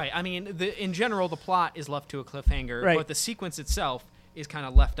 Right. I mean, in general, the plot is left to a cliffhanger, Right. but the sequence itself is kind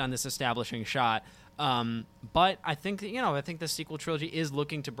of left on this establishing shot. But I think I think the sequel trilogy is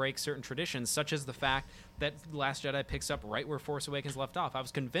looking to break certain traditions, such as the fact that Last Jedi picks up right where Force Awakens left off. I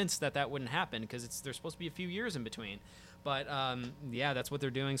was convinced that wouldn't happen because there's supposed to be a few years in between. But yeah, that's what they're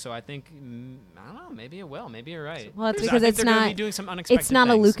doing. So I think I don't know. Maybe it will. Maybe you're right. Well, it's I because think it's they're gonna not- be doing some unexpected. it's not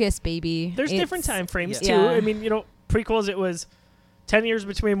a things. Lucas baby. There's It's- different time frames Yeah. too. Yeah. I mean, prequels it was 10 years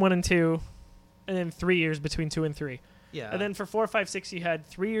between 1 and 2, and then 3 years between 2 and 3. Yeah. And then for 4, 5, 6, you had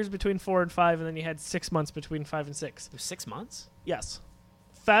 3 years between 4 and 5, and then you had 6 months between 5 and 6. It was 6 months. Yes.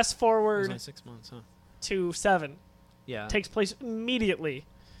 Fast It was forward only 6 months, huh? to 7 Yeah. takes place immediately.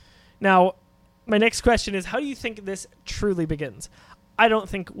 Now, my next question is, how do you think this truly begins? I don't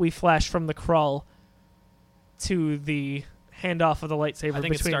think we flash from the crawl to the handoff of the lightsaber. I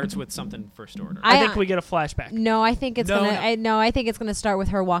think it between starts with something First Order. I think we get a flashback. No, I think it's No, gonna. no. I think it's gonna start with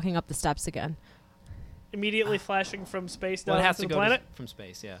her walking up the steps again. Immediately flashing from space down Well, it has to to the go planet. From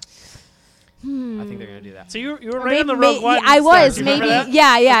space, yeah. I think they're going to do that. So you were right on the Maybe- Rogue One. I was stuff. Remember maybe.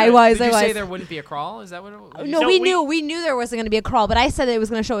 that? Yeah, I was. Did I you was. say there wouldn't be a crawl? Is that what it was? No, No, we we- knew there wasn't going to be a crawl, but I said that it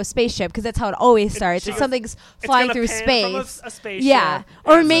was going to show a spaceship because that's how it always starts. It's something's flying gonna through pan from space. a spaceship. Yeah,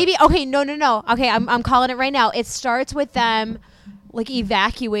 or maybe no. Okay, I'm calling it right now. It starts with them like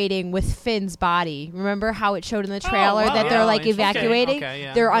evacuating with Finn's body. Remember how it showed in the trailer wow. that they're Yeah, like okay, evacuating? okay,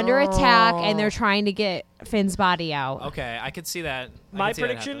 yeah. They're under attack and Oh. they're trying to get Finn's body out. Okay, I could see that. My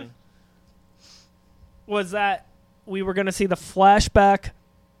prediction was that we were going to see the flashback.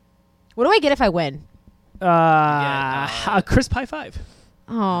 What do I get if I win? A crisp high five.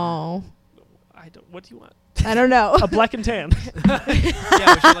 Oh, I don't. What do you want? I don't know. A black and tan.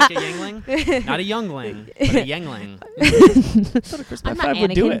 Yeah, was she like a Yangling? Not a Youngling, but a Yangling. I thought a crisp high I'm not five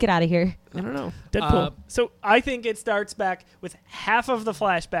would do Anakin. it. Get out of here. I don't know. Deadpool. So I think it starts back with half of the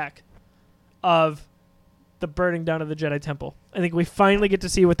flashback of the burning down of the Jedi Temple. I think we finally get to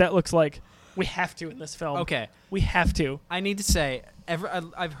see what that looks like. We have to in this film. Okay, We have to. I need to say, I've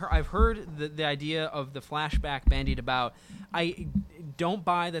heard the idea of the flashback bandied about. I don't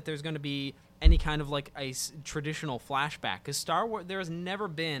buy that there's going to be any kind of like a traditional flashback because Star Wars. There has never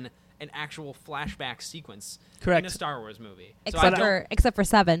been an actual flashback sequence Correct. in a Star Wars movie. Except for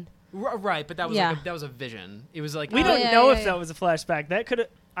 7. Right, but that was Yeah. that was a vision. It was like We Oh, don't yeah, know yeah, if yeah. that was a flashback. That could.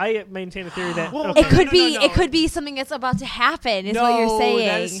 I maintain a theory that. Well, okay. It could no, be. no. It could be something that's about to happen. Is no, what you're saying.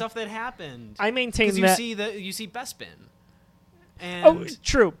 that is stuff that happened. I maintain Because that. you see Bespin, and Oh,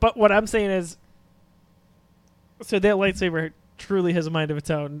 true. But what I'm saying is, so that lightsaber truly has a mind of its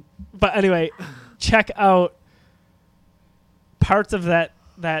own. But anyway, check out parts of that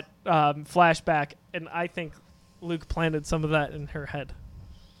flashback, and I think Luke planted some of that in her head.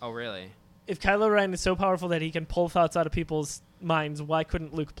 oh really? If Kylo Ren is so powerful that he can pull thoughts out of people's minds, why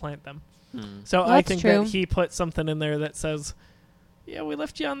couldn't Luke plant them? So I That's think true. that he put something in there that says, "Yeah, we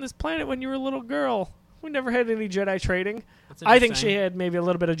left you on this planet when you were a little girl. We never had any Jedi training." That's I think interesting. she had maybe a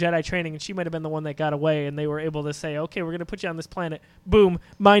little bit of Jedi training, and she might have been the one that got away, and they were able to say, "Okay, we're going to put you on this planet." Boom,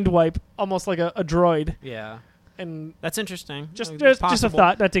 mind wipe, almost like a droid. Yeah, And that's interesting. just Possible. a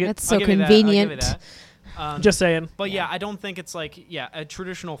thought, not to get. That's so I'll give you that. I'll give you convenient. that. Just saying. But yeah, I don't think it's like a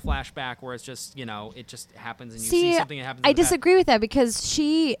traditional flashback where it's just it just happens and you See, see something that happens. I in the past. disagree with that because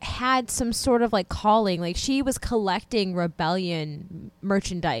she had some sort of like calling, like she was collecting rebellion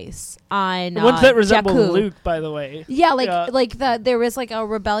merchandise on The ones that resemble Jakku. Luke, by the way. Yeah, Yeah. there was like a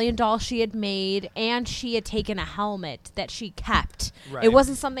rebellion doll she had made, and she had taken a helmet that she kept. Right. It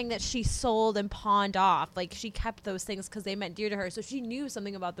wasn't something that she sold and pawned off. Like she kept those things because they meant dear to her. So she knew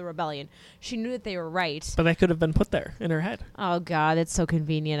something about the rebellion. She knew that they were right. But that could have been put there in her head. Oh God, it's so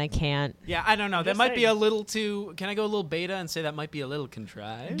convenient. I can't. Yeah, I don't know. That just might be saying. a little too. Can I go a little beta and say that might be a little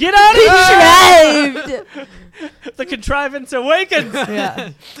contrived? Get out of here! Contrived. The contrivance awakens.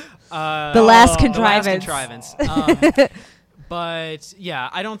 Yeah. The last The last contrivance. contrivance. But yeah,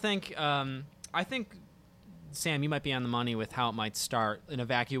 I don't think. I think Sam, you might be on the money with how it might start an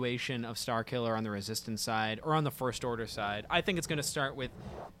evacuation of Starkiller on the Resistance side or on the First Order side. I think it's going to start with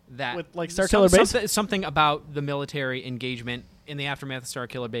that, With, like, Starkiller Base? something about the military engagement in the aftermath of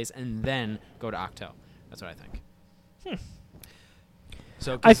Starkiller Base, and then go to Octo. That's what I think.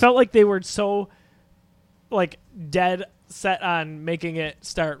 So I felt like they were so, like, dead set on making it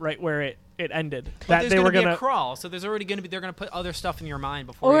start right where it ended. That there's they were be gonna a crawl, so there's already going to be. They're going to put other stuff in your mind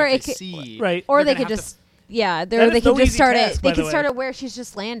before Or you it actually could- see. right. Or They're they gonna could have just. Yeah, That they is could no just easy start task, it. by They the could start way. it where she's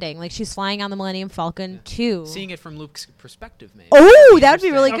just landing, like she's flying on the Millennium Falcon too. Seeing it from Luke's perspective, maybe. Oh, that would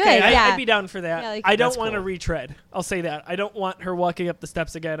be really good. Okay, Yeah, I'd be down for that. Yeah, like- I don't That's want to cool. retread. I'll say that. I don't want her walking up the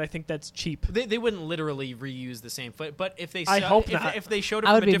steps again. I think that's cheap. They wouldn't literally reuse the same foot, but if they I hope not. if they showed it I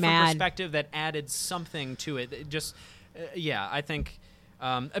from would a be different mad. perspective that added something to it, I think.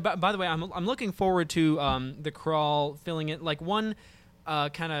 By the way, I'm looking forward to the crawl filling it. Like one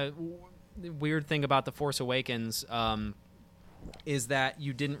kind of weird thing about the Force Awakens is that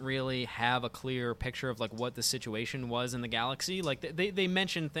you didn't really have a clear picture of like what the situation was in the galaxy. Like they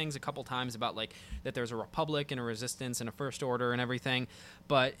mentioned things a couple times about like that there's a Republic and a Resistance and a First Order and everything,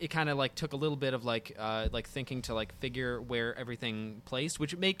 but it kind of like took a little bit of like thinking to like figure where everything placed,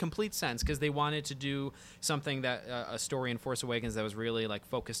 which made complete sense because they wanted to do something that a story in Force Awakens that was really like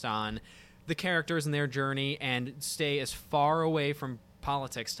focused on the characters and their journey and stay as far away from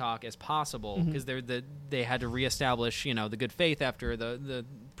politics talk as possible because they had to reestablish the good faith after the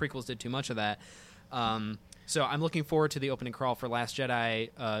prequels did too much of that. So I'm looking forward to the opening crawl for Last Jedi.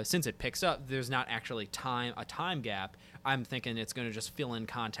 Since it picks up, there's not actually a time gap. I'm thinking it's going to just fill in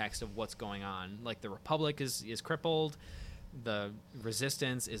context of what's going on. Like the Republic is crippled, the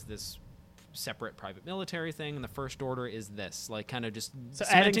Resistance is this separate private military thing, and the First Order is this, like, kind of just So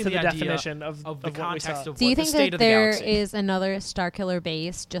adding to the idea definition of the what we context saw. of Do you what the think state that of the there galaxy. is another Starkiller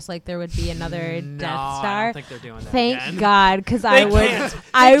base, just like there would be another No, Death I Star? don't think they're doing that Thank again. God, because They I would, can't.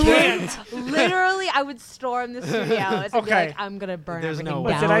 I They would literally, I would storm the studios and be Okay. like, I'm gonna burn There's everything no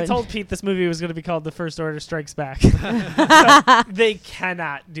way. down. Listen, I told Pete this movie was going to be called The First Order Strikes Back. So they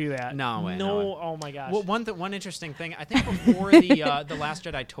cannot do that. No way, No. no way. Oh my gosh. Well, one interesting thing, I think before the Last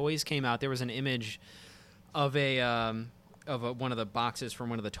Jedi toys came out, there was an image of one of the boxes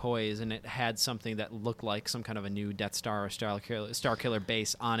from one of the toys, and it had something that looked like some kind of a new Death Star or Starkiller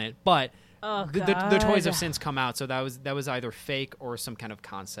base on it. But Oh, the toys have God. since come out, so that was either fake or some kind of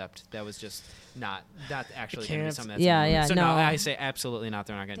concept that was just not actually going to be can't. something that's Yeah, in the movie. yeah, So no. I say absolutely not.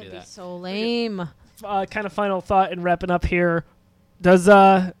 They're not going to do That'd be that. so lame. Kind of final thought and wrapping up here. Does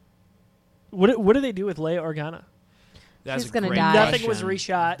what do they do with Leia Organa? That's She's a gonna great die. Nothing was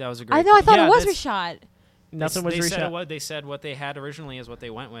question. reshot. That was a great. I know. I thought yeah, it was that's- reshot. Nothing was they reshot. They said what they had originally is what they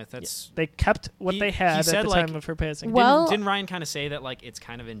went with. That's They kept what He- they had he at said, the like- time of her passing. Well- didn't Ryan kind of say that, like, it's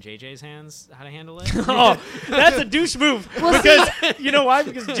kind of in JJ's hands how to handle it? Oh, that's a douche move. Well, Because you know why?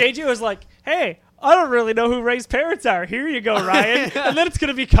 Because JJ was like, "Hey, I don't really know who Ray's parents are. Here you go, Ryan." And then it's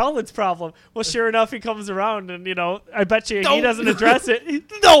gonna be Colin's problem. Well, sure enough, he comes around, and I bet you he No. doesn't address it.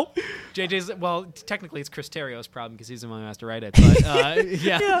 No. JJ's, well, technically it's Chris Terrio's problem because he's the one who has to write it. But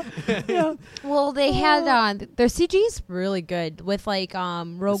yeah. Yeah. Well, they had their CG's really good with like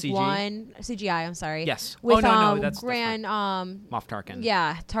Rogue CG? One CGI. I'm sorry. Yes. With Oh, no, that's Grand Moff Tarkin.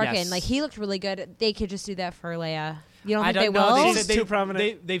 yeah Tarkin. Yes. Like he looked really good. They could just do that for Leia. You don't I think don't they know. will? They She's said too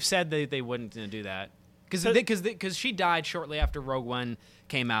prominent. They've said they wouldn't do that So- because she died shortly after Rogue One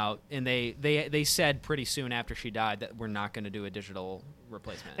came out, and they said pretty soon after she died that we're not going to do a digital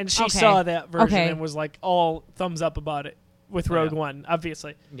replacement. And she Okay. saw that version Okay. and was like all thumbs up about it with Oh, Rogue yeah. One,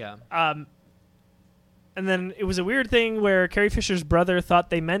 obviously. yeah. And then it was a weird thing where Carrie Fisher's brother thought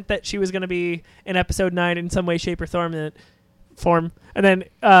they meant that she was going to be in Episode 9 in some way, shape, or form. And then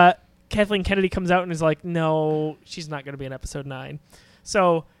Kathleen Kennedy comes out and is like, no, she's not going to be in Episode 9.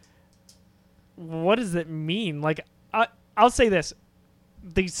 So what does it mean? Like, I'll say this.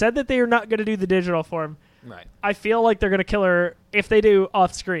 They said that they are not going to do the digital form. Right. I feel like they're going to kill her if they do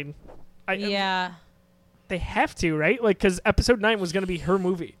off screen. Yeah. They have to, right? Like, because Episode 9 was going to be her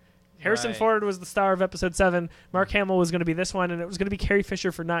movie. Harrison Right. Ford was the star of Episode 7. Mark Hamill was going to be this one, and it was going to be Carrie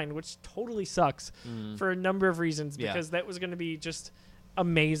Fisher for 9, which totally sucks for a number of reasons, Yeah. because that was going to be just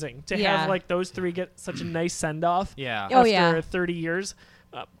amazing to Yeah. have like those three get such a nice send off Yeah. Oh, after yeah. 30 years.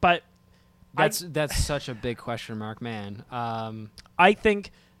 But That's such a big question mark, man. I think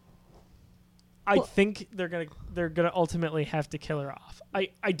Well- they're gonna ultimately have to kill her off.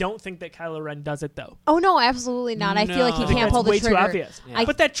 I don't think that Kylo Ren does it though. Oh no, absolutely not. I feel like No. he I think can't That's pull the way trigger. too obvious. Yeah.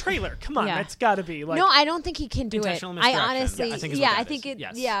 But that trailer, come on, Yeah. that's got to be like. No, I don't think he can do it. Intentional I misdirection. honestly, Yeah, I think is yeah, what I that think is. it.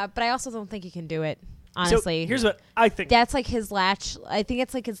 Yes. Yeah, but I also don't think he can do it. So Honestly, here's what I think. that's like his last. I think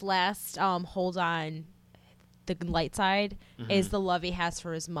it's like his last hold on the light side is the love he has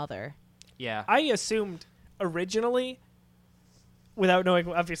for his mother. Yeah. I assumed originally, without knowing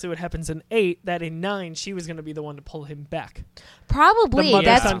obviously what happens in 8, that in 9 she was going to be the one to pull him back. Probably The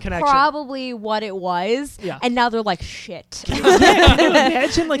that's mother-son connection. probably what it was. Yeah. And now they're like shit. Can you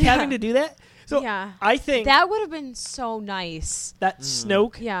imagine like having to do that? So Yeah. I think That would have been so nice. that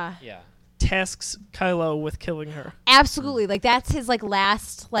Snoke Yeah. Yeah. tasks Kylo with killing her. Absolutely. Like that's his like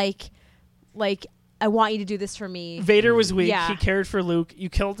last like I want you to do this for me. Vader was weak. Yeah. He cared for Luke. You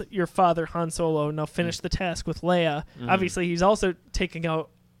killed your father, Han Solo. Now finish the task with Leia. Obviously, he's also taking out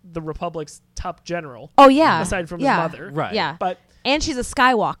the Republic's top general, Oh yeah. aside from yeah. his mother. Right. Yeah. But And she's a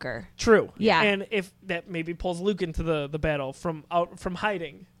Skywalker. true. Yeah. And if that maybe pulls Luke into the battle from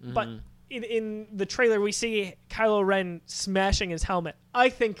hiding. But in the trailer, we see Kylo Ren smashing his helmet. I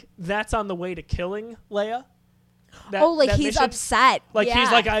think that's on the way to killing Leia. That He's mission. upset. Like yeah.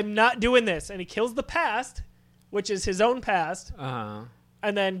 he's like, I'm not doing this, and he kills the past, which is his own past, and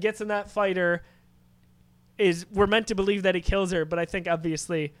then gets in that fighter. We're meant to believe that he kills her, but I think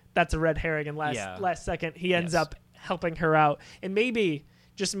obviously that's a red herring. And last second, he ends Yes. up helping her out, and maybe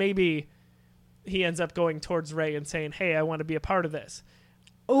just maybe he ends up going towards Rey and saying, "Hey, I want to be a part of this."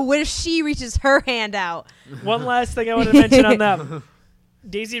 Oh, what if she reaches her hand out? One last thing I want to mention on that.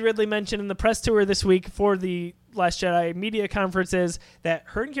 Daisy Ridley mentioned in the press tour this week for the Last Jedi media conferences that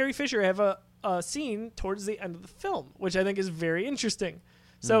her and Carrie Fisher have a scene towards the end of the film, which I think is very interesting.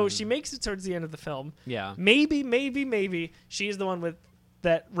 So she makes it towards the end of the film. Yeah. Maybe she's the one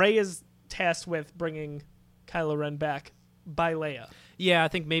that Rey is tasked with bringing Kylo Ren back by Leia. Yeah, I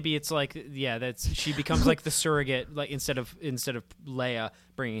think maybe it's like she becomes like the surrogate, like instead of Leia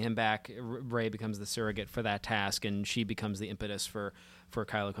bringing him back, Rey becomes the surrogate for that task, and she becomes the impetus for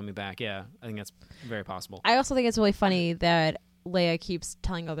Kylo coming back. Yeah, I think that's very possible. I also think it's really funny that Leia keeps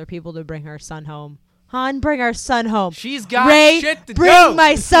telling other people to bring her son home. Han, bring our son home. She's got Rey, shit to bring do.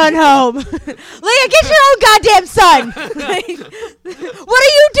 my son home. Leia, get your own goddamn son. Like, what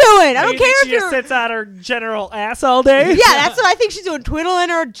are you doing? I don't care if she you're. just sits on her general ass all day. Yeah, that's what I think she's doing, twiddling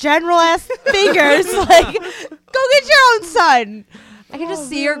her general ass fingers. Like, go get your own son. I can just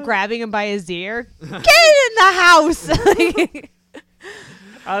see her grabbing him by his ear. Get in the house.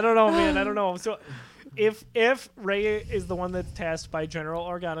 I don't know, man. I don't know. So, if Rey is the one that's tasked by General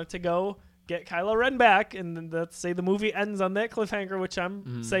Organa to go get Kylo Ren back, and then let's say the movie ends on that cliffhanger, which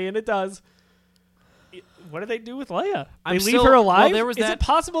I'm saying it does. What do they do with Leia? They leave her alive? Well, is it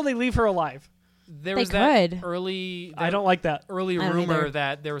possible they leave her alive? There They was that could. early. I don't like that. Early I don't rumor either.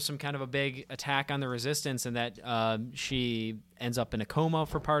 that there was some kind of a big attack on the Resistance, and that she ends up in a coma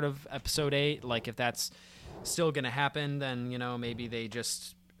for part of Episode 8. Like, if that's still going to happen, then maybe they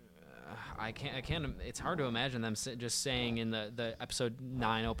just. I can't. It's hard to imagine them just saying in the Episode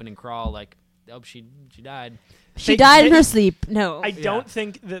 9 opening crawl, like, "Oh, she died." She died in her sleep. No. I don't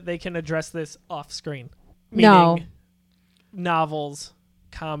think that they can address this off screen. No. Meaning novels,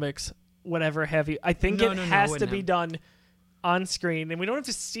 comics, whatever have you. I think it has to be done on screen, and we don't have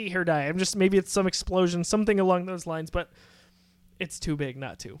to see her die. Maybe it's some explosion, something along those lines, but it's too big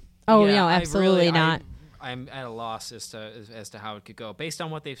not to. Oh, Yeah, no, absolutely not. I'm at a loss as to how it could go based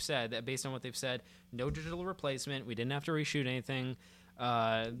on what they've said. No digital replacement. We didn't have to reshoot anything.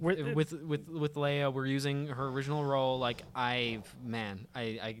 With Leia, we're using her original role. Like, I don't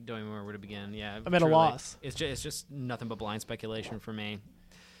even remember where to begin. Yeah, I'm at a loss. It's just nothing but blind speculation for me.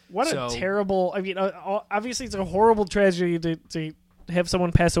 What a terrible. I mean, obviously it's a horrible tragedy to have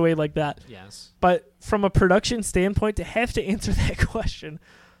someone pass away like that. Yes, but from a production standpoint, to have to answer that question.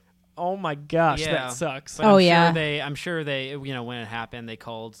 Oh my gosh, that sucks. But I'm sure they, when it happened, they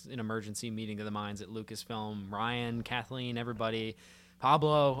called an emergency meeting of the minds at Lucasfilm. Ryan, Kathleen, everybody,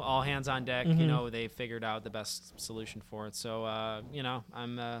 Pablo, all hands on deck. They figured out the best solution for it. So,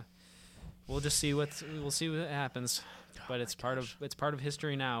 we'll just see what happens. But it's part of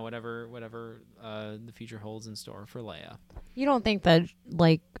history now. Whatever the future holds in store for Leia. You don't think that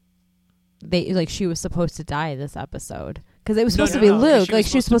she was supposed to die this episode? Because it was supposed to be Luke.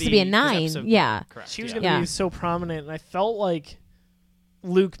 She was supposed to be a 9. Yeah. Correct. She was going to be so prominent, and I felt like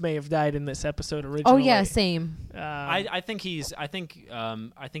Luke may have died in this episode originally. Oh yeah, same. I think he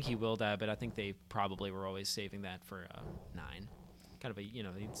will die, but I think they probably were always saving that for 9. Kind of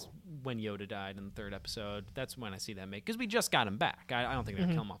it's when Yoda died in the 3rd episode. That's when I see that because we just got him back. I don't think they're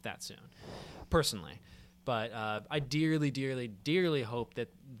gonna kill him off that soon, personally. But I dearly, dearly, dearly hope that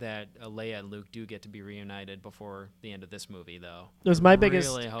Leia and Luke do get to be reunited before the end of this movie, though. It was my biggest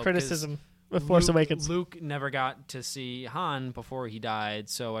criticism of Force Awakens. Luke never got to see Han before he died,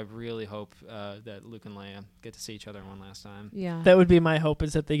 so I really hope that Luke and Leia get to see each other one last time. Yeah, that would be my hope,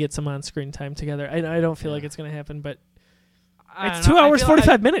 is that they get some on-screen time together. I don't feel like it's going to happen, but it's 2 hours,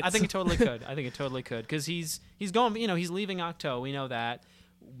 45 minutes. I think it totally could. Because he's going, he's leaving Octo. We know that.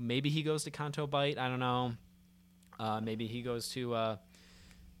 Maybe he goes to Canto Bight. I don't know. Maybe he goes to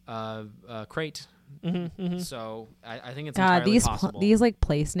Crate. So I think it's entirely possible. These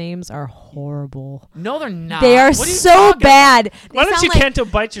place names are horrible. No, they're not. They are so bad. Why don't you Canto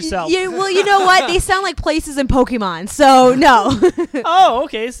Bite yourself? Well, you know what? They sound like places in Pokemon. So no. Oh,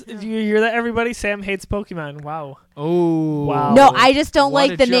 okay. So you hear that, everybody? Sam hates Pokemon. Wow. Oh. Wow. No, I just don't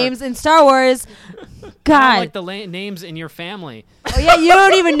like the names in Star Wars. God. I don't like the names in your family. Oh yeah, you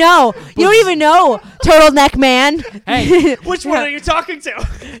don't even know. You don't even know Turtleneck Man. Hey, which one are you talking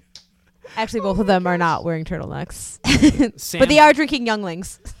to? Actually, both of them are not wearing turtlenecks, Sam, but they are drinking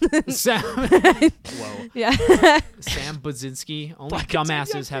younglings. Sam, whoa, yeah. Sam Budzinski. Only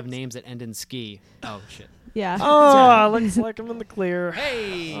dumbasses have names that end in ski. Oh shit. Yeah. Oh, looks like I'm in the clear.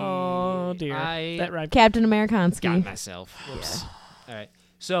 Hey. Oh dear. That rhymed. Captain Americanski. Got myself. Whoops. All right.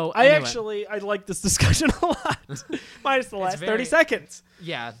 So I like this discussion a lot. Minus the last 30 seconds.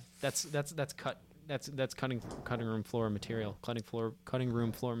 Yeah, that's cut. That's cutting room floor material. Cutting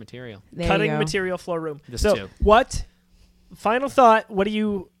room floor material. Cutting material floor room. This so too. What? Final thought. What do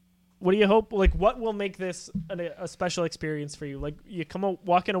you hope? Like, what will make this a special experience for you? Like, you come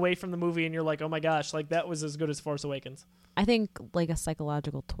walking away from the movie and you're like, oh my gosh, like that was as good as Force Awakens. I think like a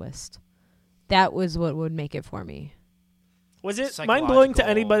psychological twist. That was what would make it for me. Was it mind-blowing to psychological-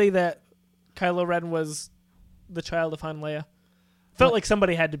 anybody that Kylo Ren was the child of Han Leia? Felt like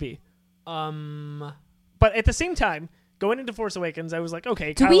somebody had to be. But at the same time, going into Force Awakens, I was like,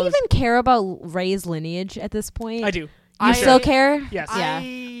 okay, Do we Kylo's- even care about Rey's lineage at this point? I do. You still care? Yes.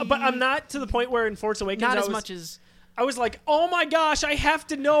 Yeah. But I'm not to the point where in Force Awakens Not I as was, much as I was like, oh my gosh, I have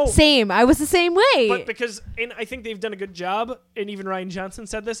to know. Same. I was the same way. But because, and I think they've done a good job, and even Rian Johnson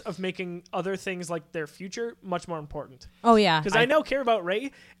said this, of making other things like their future much more important. Oh yeah. Because I now care about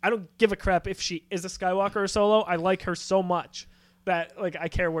Rey. I don't give a crap if she is a Skywalker or Solo. I like her so much that like I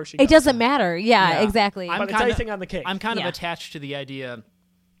care where she goes. It doesn't matter. Yeah, Yeah. exactly. But it's icing on the cake. I'm kind of Yeah. attached to the idea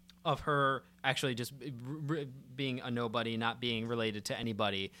of her actually just being a nobody, not being related to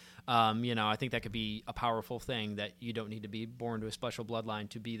anybody. I think that could be a powerful thing, that you don't need to be born to a special bloodline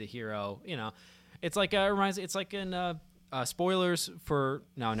to be the hero. It's like it's like in spoilers for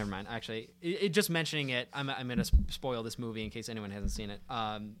no, never mind. Actually, just mentioning it, I'm going to spoil this movie in case anyone hasn't seen it. So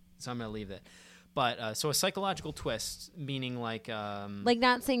I'm going to leave it. But so a psychological twist, meaning like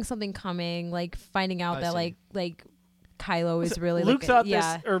not seeing something coming, like finding out I that see. like Kylo is really Luke like, thought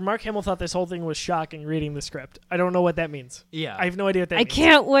yeah. this, or Mark Hamill thought this whole thing was shocking reading the script. I don't know what that means. Yeah. I have no idea what that I means.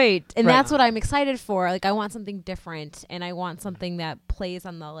 can't wait. And Right. that's what I'm excited for. Like I want something different, and I want something that plays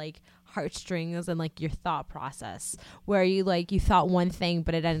on the like heartstrings and like your thought process, where you thought one thing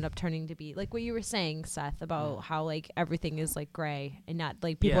but it ended up turning to be like what you were saying, Seth, about how like everything is like gray and not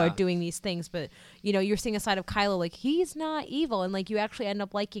like people Yeah. are doing these things, but you're seeing a side of Kylo, like he's not evil, and like you actually end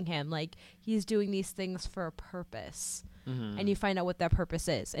up liking him, like he's doing these things for a purpose. And you find out what that purpose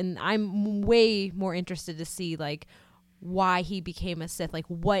is. And I'm way more interested to see like why he became a Sith, like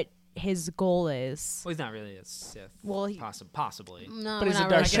what his goal is. Well, he's not really a Sith. Well, possibly. No, But he's we're a not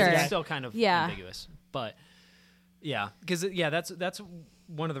dark really I guess sure. it's still kind of Yeah. ambiguous, but yeah, because that's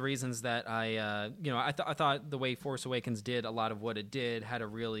one of the reasons that I thought the way Force Awakens did a lot of what it did had a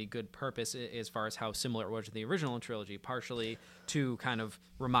really good purpose as far as how similar it was to the original trilogy, partially to kind of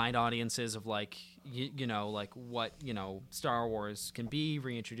remind audiences of like like what Star Wars can be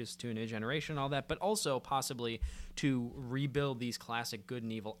reintroduced to a new generation, all that, but also possibly to rebuild these classic good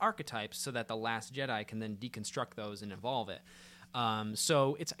and evil archetypes so that the Last Jedi can then deconstruct those and evolve it.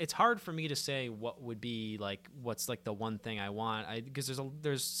 So it's hard for me to say what would be like what's like the one thing I want, because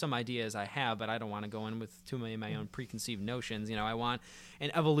there's some ideas I have, but I don't want to go in with too many of my own preconceived notions. I want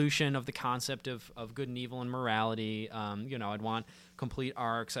an evolution of the concept of good and evil and morality. I'd want complete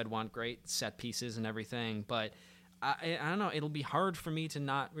arcs. I'd want great set pieces and everything, but I don't know. It'll be hard for me to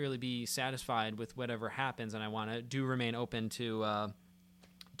not really be satisfied with whatever happens, and I want to remain open to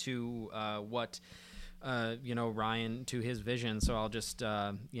what. Ryan to his vision. So I'll just,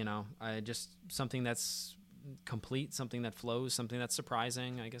 something that's complete, something that flows, something that's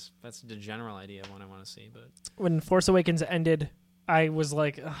surprising. I guess that's the general idea of what I want to see. But When Force Awakens ended, I was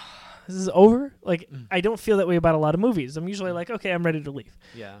like, ugh, this is over? Like, I don't feel that way about a lot of movies. I'm usually like, okay, I'm ready to leave.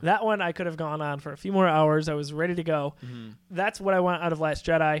 yeah, That one, I could have gone on for a few more hours. I was ready to go. That's what I want out of Last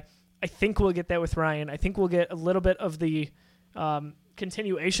Jedi. I think we'll get that with Ryan. I think we'll get a little bit of the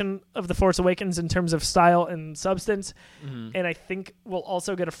continuation of The Force Awakens in terms of style and substance. And I think we'll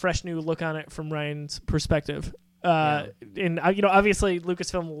also get a fresh new look on it from Ryan's perspective. And obviously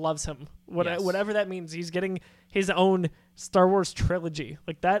Lucasfilm loves him. Yes. Whatever that means, he's getting his own Star Wars trilogy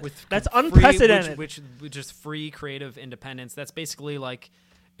like that. With That's free- unprecedented. which just free creative independence. That's basically like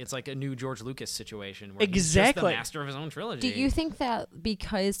it's like a new George Lucas situation where he's just the Exactly. master of his own trilogy. Do you think that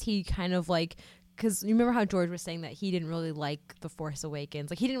because he kind of like, because you remember how George was saying that he didn't really like The Force Awakens,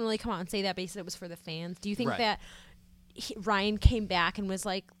 like he didn't really come out and say that, but he said it was for the fans. Do you think Right. that Ryan came back and was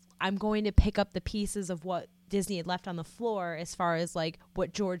like, I'm going to pick up the pieces of what Disney had left on the floor as far as like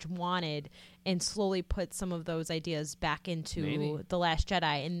what George wanted, and slowly put some of those ideas back into Maybe. The Last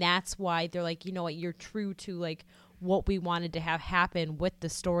Jedi, and that's why they're like, you know what, you're true to like what we wanted to have happen with the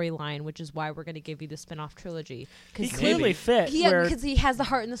storyline, which is why we're going to give you the spin-off trilogy. he Because clearly fit. yeah, where, because he has the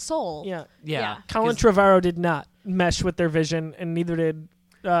heart and the soul. yeah. Yeah. Colin Trevorrow did not mesh with their vision, and neither did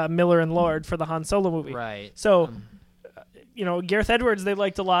Miller and Lord for the Han Solo movie. Right. So, Gareth Edwards they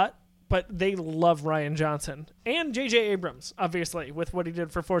liked a lot, but they love Rian Johnson and J.J. Abrams, obviously, with what he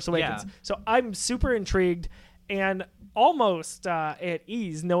did for Force Awakens. Yeah. So I'm super intrigued and almost at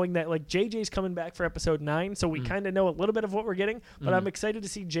ease knowing that like J.J.'s coming back for Episode 9, so we kind of know a little bit of what we're getting, but I'm excited to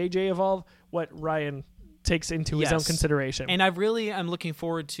see J.J. evolve what Rian takes into his own Yes. consideration. And I'm looking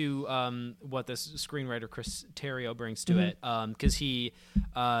forward to what this screenwriter Chris Terrio brings to it, because he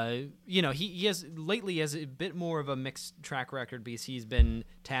has lately has a bit more of a mixed track record because he's been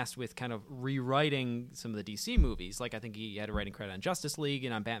tasked with kind of rewriting some of the DC movies. Like I think he had a writing credit on Justice League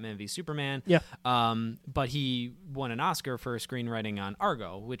and on Batman v Superman. Yeah. But he won an Oscar for screenwriting on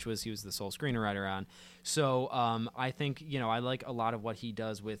Argo, which he was the sole screenwriter on. So I think I like a lot of what he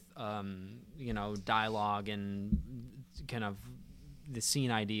does with dialogue and kind of the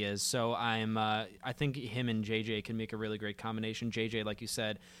scene ideas. So I think him and JJ can make a really great combination. JJ, like you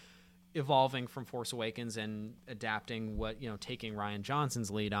said, evolving from Force Awakens and adapting taking Rian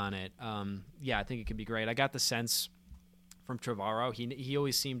Johnson's lead on it. I think it could be great. I got the sense from Trevorrow, he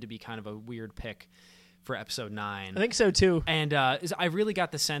always seemed to be kind of a weird pick for episode 9. I think so too. And I really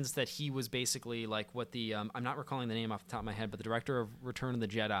got the sense that he was basically like what the I'm not recalling the name off the top of my head, but the director of Return of the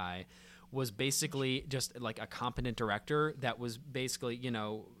Jedi was basically just like a competent director that was basically,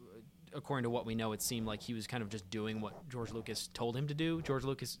 according to what we know, it seemed like he was kind of just doing what George Lucas told him to do. George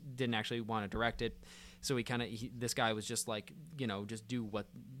Lucas didn't actually want to direct it. So this guy was just like, just do what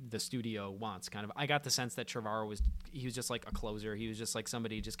the studio wants. Kind of. I got the sense that Trevorrow was just like a closer. He was just like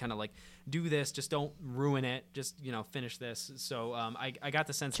somebody just kind of like, do this, just don't ruin it. Just, finish this. So I got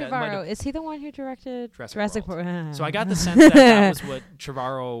the sense Trevorrow, is he the one who directed Jurassic World? So I got the sense that was what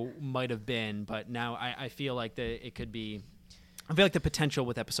Trevorrow might have been. But now I feel like it could be. I feel like the potential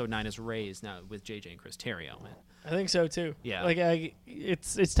with episode 9 is raised now with JJ and Chris Terrio. I think so too. Yeah. Like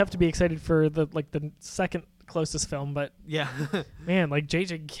it's tough to be excited for the second closest film, but yeah, man, like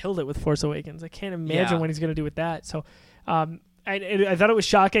JJ killed it with Force Awakens. I can't imagine what he's going to do with that. So, I thought it was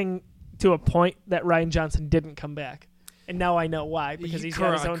shocking to a point that Rian Johnson didn't come back, and now I know why, because he's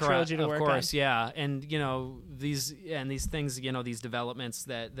got his own trilogy to work on. Of course, yeah, and these things, these developments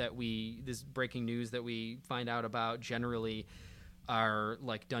that this breaking news that we find out about generally are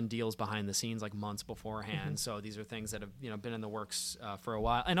like done deals behind the scenes like months beforehand. So these are things that have been in the works for a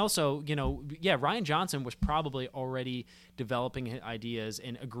while. And also Rian Johnson was probably already developing ideas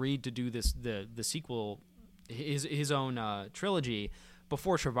and agreed to do this the sequel, his own trilogy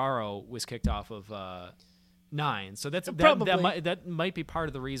before Trevorrow was kicked off of 9. So that might be part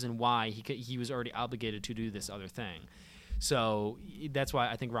of the reason why he was already obligated to do this other thing. So that's why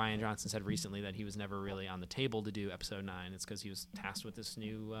I think Rian Johnson said recently that he was never really on the table to do episode 9. It's because he was tasked with this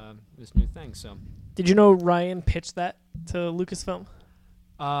new thing. So, did you know Rian pitched that to Lucasfilm?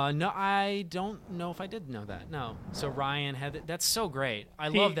 No, I don't know if I did know that. No. So Rian had that's so great. I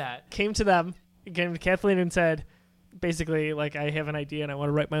love that. Came to them, came to Kathleen and said, basically, like, I have an idea and I want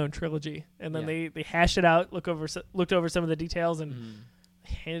to write my own trilogy. And then they hashed it out, looked over some of the details, and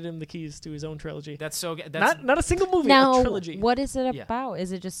handed him the keys to his own trilogy. That's so good. Not a single movie, now, a trilogy. What is it about?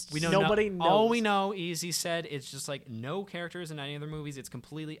 Is it just nobody knows? All we know is he said it's just like no characters in any other movies. It's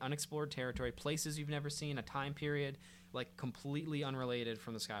completely unexplored territory, places you've never seen, a time period like completely unrelated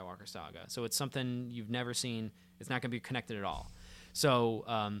from the Skywalker saga. So it's something you've never seen. It's not going to be connected at all. So,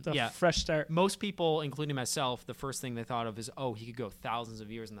 fresh start. Most people, including myself, the first thing they thought of is, he could go thousands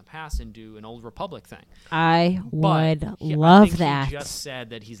of years in the past and do an Old Republic thing. I would love that. He just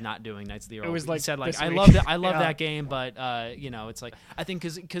said that he's not doing Knights of the Old. It was like he said, like, this I week. love that game, but it's like I think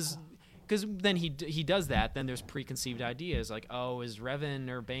because then he does that. Then there's preconceived ideas like, is Revan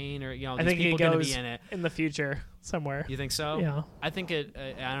or Bane or I these think people he going to goes be in it in the future somewhere. You think so? Yeah. I think it.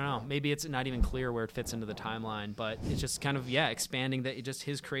 I don't know. Maybe it's not even clear where it fits into the timeline, but it's just kind of expanding that. Just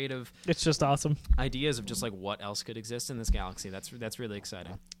his creative. It's just awesome. Ideas of just like what else could exist in this galaxy. That's really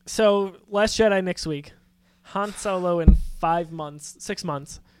exciting. So Last Jedi next week, Han Solo in 6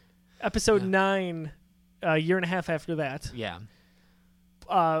 months, Episode 9, a year and a half after that. Yeah.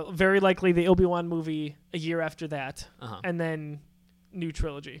 Very likely the Obi-Wan movie a year after that, and then new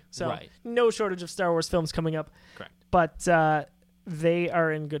trilogy. So no shortage of Star Wars films coming up. Correct. But they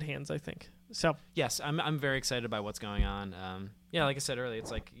are in good hands, I think. So yes, I'm very excited by what's going on. Like I said earlier,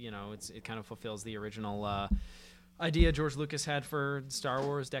 it's like it kind of fulfills the original idea George Lucas had for Star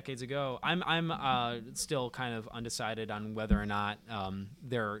Wars decades ago. I'm still kind of undecided on whether or not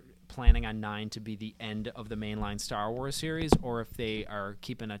they're planning on 9 to be the end of the mainline Star Wars series, or if they are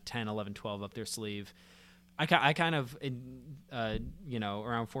keeping a 10, 11, 12 up their sleeve. I kind of,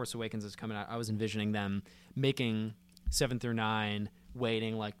 around Force Awakens is coming out, I was envisioning them making 7 through 9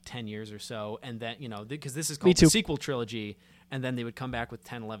 waiting like 10 years or so, and then because this is Me called too. the sequel trilogy, and then they would come back with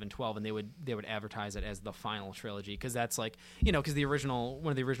 10, 11, 12, and they would advertise it as the final trilogy, because that's like because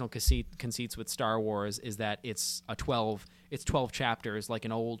one of the original conceits with Star Wars is that it's 12 chapters, like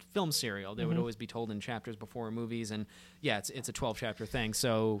an old film serial. They would always be told in chapters before movies, and it's a 12 chapter thing.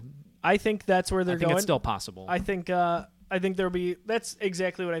 So I think that's where they're I think going. it's still possible. I think there'll be. That's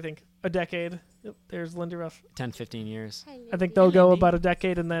exactly what I think. A decade. Yep, there's Lindy Ruff. 10, 15 years. I think they'll go about a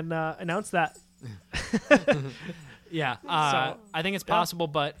decade and then announce that. Yeah, I think it's possible,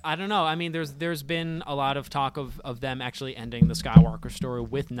 but I don't know. I mean, there's been a lot of talk of them actually ending the Skywalker story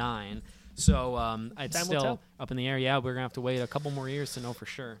with 9. So it's Time will still tell. up in the air. Yeah, we're gonna have to wait a couple more years to know for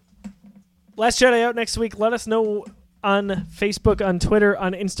sure. Last Jedi out next week. Let us know on Facebook, on Twitter,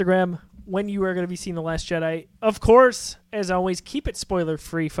 on Instagram when you are going to be seeing The Last Jedi. Of course, as always, keep it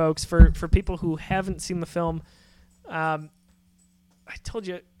spoiler-free, folks, for people who haven't seen the film. I told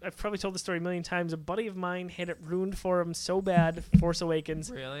you, I've probably told the story a million times. A buddy of mine had it ruined for him so bad, Force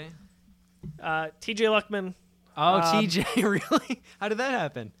Awakens. Really? TJ Luckman. Oh, TJ, really? How did that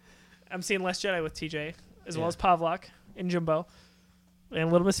happen? I'm seeing Last Jedi with TJ, as well Yeah. as Pavlok and Jimbo,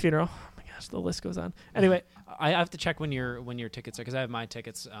 and Little Miss Funeral. Oh my gosh, the list goes on. Anyway, I have to check when your tickets are, because I have my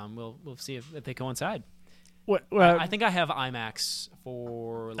tickets. We'll see if they coincide. what? I think I have IMAX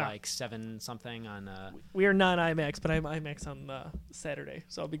for like 7 something on. We are not IMAX, but I'm IMAX on Saturday,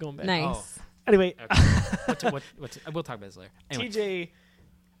 so I'll be going back. Nice. Anyway, Okay. We'll talk about this later. Anyway. TJ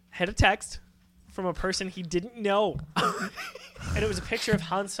had a text from a person he didn't know, and it was a picture of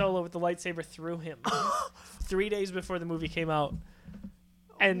Han Solo with the lightsaber through him 3 days before the movie came out,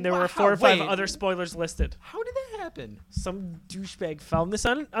 and there were 4 or 5 Wait. other spoilers listed. How did that happen? Some douchebag found this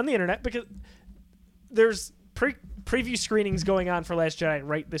on the internet because there's preview screenings going on for Last Jedi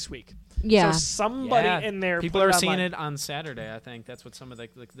right this week. Yeah. So somebody in there. People put are it seeing online. it on Saturday. I think that's what some of the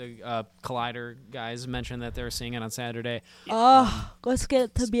Collider guys mentioned, that they're seeing it on Saturday. Oh, let's get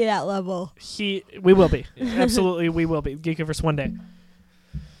it to be that level. We will be. Absolutely, we will be. Geekiverse one day.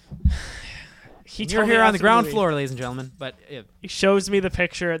 He You're told me here on after the ground movie, floor, ladies and gentlemen. But He shows me the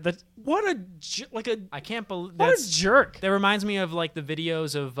picture. What a I can't believe what a jerk. that reminds me of like the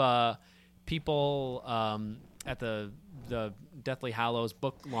videos of people at the Deathly Hallows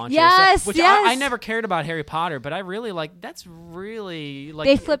book launches. Yes, which yes. I never cared about Harry Potter, but I really like. That's really like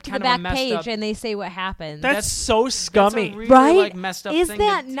They flip to the kind of a back messed page up- and they say what happened. That's so that's scummy. a really, Right? like, messed up Is thing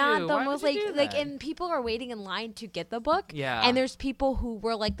that to not do. the Why most would you do that? and people are waiting in line to get the book? Yeah. And there's people who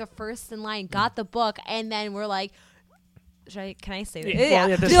were like the first in line, got the book, and then we're like, can I say that? Yeah,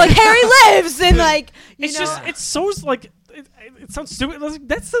 yeah, They're like, Harry lives, and like, It's just it's so like it sounds stupid.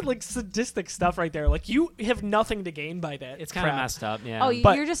 That's the like sadistic stuff right there. Like you have nothing to gain by that. It's kind of crap. messed up. Yeah. oh,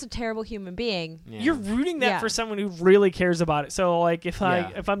 But- you're just a terrible human being. Yeah. You're rooting that Yeah. for someone who really cares about it. So like if Yeah.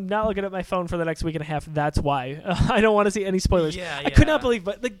 I'm not looking at my phone for the next week and a half, that's why. I don't want to see any spoilers. Yeah, I could yeah. not believe,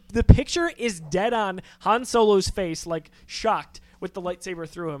 but the picture is dead on Han Solo's face, like shocked with the lightsaber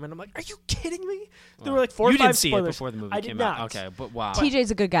through him, and I'm like, are you kidding me? There were like 4 or you 5 did see spoilers. it before the movie I came did out. not. Okay, but wow. TJ's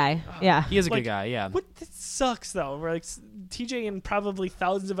a good guy. Yeah. He is a Like, good guy, yeah. What this sucks though. We're like TJ and probably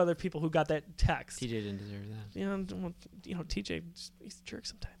thousands of other people who got that text. TJ didn't deserve that. TJ, he's a jerk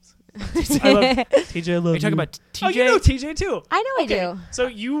sometimes. I love TJ. I love Are you talking about TJ? Oh, you know TJ too. I know Okay, I do. so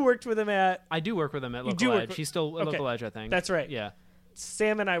you worked with him at. I do work with him at You do Local work Edge. with- He's still at okay. Local Edge, I think. That's right. Yeah.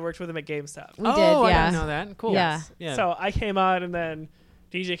 Sam and I worked with him at GameStop. We did, I yeah. didn't know that. Cool. Yeah. Yeah. So I came on, and then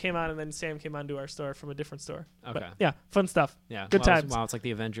DJ came on, and then Sam came on to our store from a different store. But, Okay. yeah, fun stuff. Yeah. Good wow, times. Wow, it's like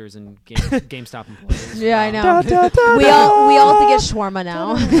the Avengers and GameStop employees. Yeah, Wow. I know. We all have to get shawarma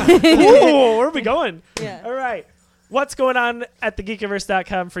now. Ooh, where are we going? Yeah. All right. What's going on at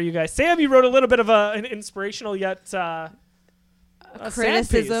thegeekiverse.com for you guys? Sam, you wrote a little bit of an inspirational yet sad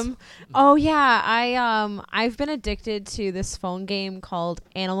Criticism. Oh yeah, I've been addicted to this phone game called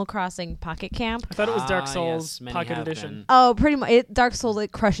Animal Crossing Pocket Camp. piece. I thought it was Dark Ah, Souls yes, many Pocket have Edition. been. Oh, pretty much. Dark Souls,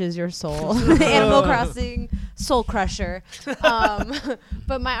 it crushes your soul. Animal Crossing Soul Crusher.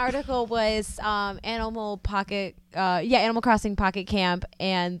 But my article was Animal Crossing Pocket Camp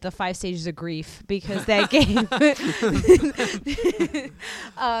and the 5 Stages of Grief, because that game.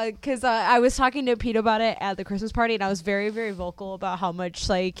 Because I was talking to Pete about it at the Christmas party, and I was very, very vocal about how much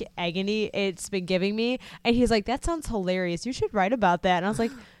like agony it's been giving me. And he's like, "That sounds hilarious. You should write about that." And I was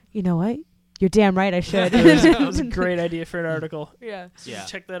like, "You know what? You're damn right. I should." That was a great idea for an article. Yeah. So Yeah.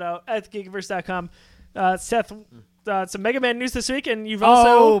 check that out at geekiverse.com. Seth, some Mega Man news this week, and you've Oh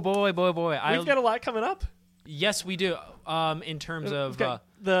also boy. we've got a lot coming up. Yes, we do. In terms We've of got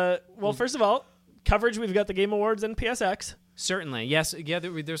first of all, coverage. We've got the Game Awards and PSX. Certainly, yes. Yeah,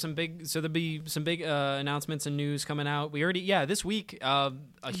 there's some big. So there'll be some big announcements and news coming out. We already, this week, a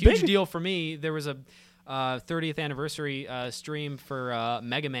huge deal for me. There was a 30th anniversary stream for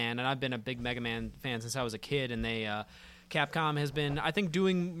Mega Man, and I've been a big Mega Man fan since I was a kid. And they, Capcom has been, I think,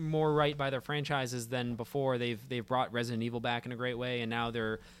 doing more right by their franchises than before. They've brought Resident Evil back in a great way, and now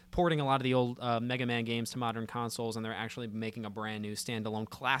they're porting a lot of the old Mega Man games to modern consoles, and they're actually making a brand new standalone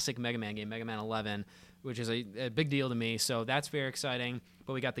classic Mega Man game, Mega Man 11. Which is a big deal to me, so that's very exciting.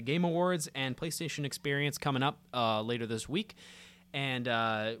 But we got the Game Awards and PlayStation Experience coming up later this week. And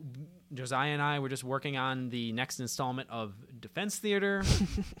Josiah and I were just working on the next installment of Defense Theater,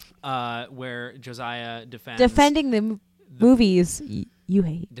 where Josiah defending the movies you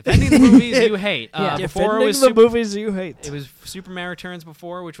hate. Defending the movies you hate. Yeah. Before Defending it was the movies you hate. It was Superman Returns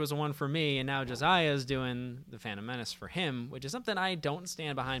before, which was a one for me, and now Josiah is doing The Phantom Menace for him, which is something I don't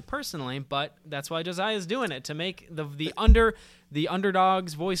stand behind personally, but that's why Josiah is doing it, to make the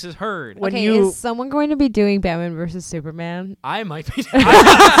underdog's voices heard. Is someone going to be doing Batman versus Superman? I might be.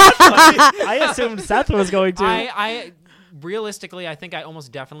 I assumed Seth was going to. Realistically, I think I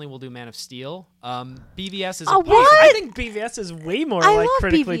almost definitely will do Man of Steel. BVS is what? I think BVS is way more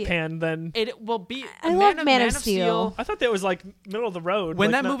critically BVS. panned than it will be. I love Man of Steel. I thought that was middle of the road.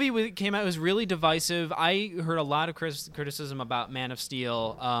 When that movie came out, it was really divisive. I heard a lot of criticism about Man of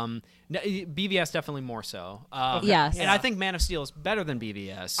Steel. BVS definitely more so. Yes, and I think Man of Steel is better than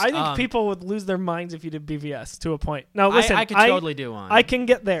BVS. I think people would lose their minds if you did BVS to a point. Now listen, I could totally do one. I can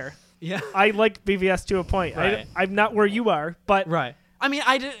get there. Yeah, I like BVS to a point. Right. I'm not where you are, but right. I mean,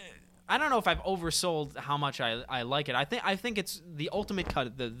 I don't know if I've oversold how much I like it. I think it's the ultimate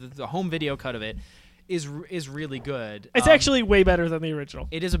cut. The home video cut of it is really good. It's actually way better than the original.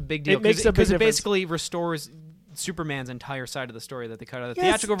 It is a big deal. It makes a big difference. It basically restores Superman's entire side of the story that they cut out. The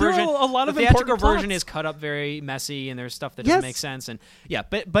Yes, theatrical there are version, a lot of the theatrical important version plots. is cut up very messy, and there's stuff that doesn't make sense. And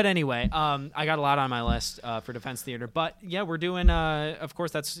but anyway, I got a lot on my list for Defense Theater. But yeah, we're doing. Of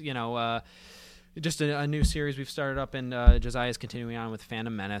course, that's just a new series we've started up, and Josiah is continuing on with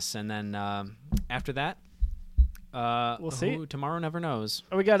Phantom Menace, and then after that, we'll see. Tomorrow never knows.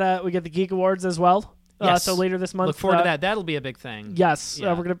 We got the Geek Awards as well. Yes. So later this month. Look forward to that. That'll be a big thing. Yes.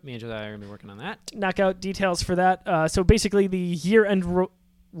 Yeah, we're gonna me and Josiah are gonna be working on that. knock out details for that. So basically, the year-end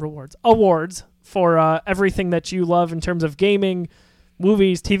awards for everything that you love in terms of gaming,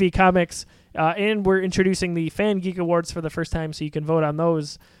 movies, TV, comics. And we're introducing the Fan Geek Awards for the first time, so you can vote on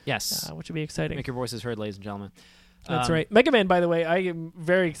those. Yes. Which would be exciting. Make your voices heard, ladies and gentlemen. That's right. Mega Man, by the way, I am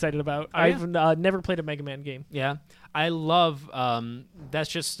very excited about. I've never played a Mega Man game. Yeah, I love. That's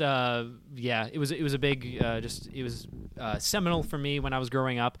just. It was a big. It was seminal for me when I was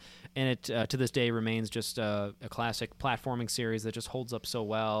growing up, and it to this day remains just a classic platforming series that just holds up so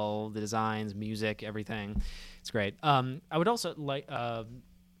well. The designs, music, everything. It's great. I would also like.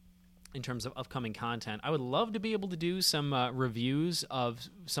 In terms of upcoming content, I would love to be able to do some reviews of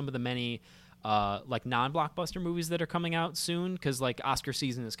some of the many non-blockbuster movies that are coming out soon, because Oscar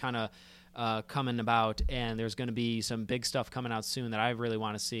season is kind of coming about, and there's going to be some big stuff coming out soon that I really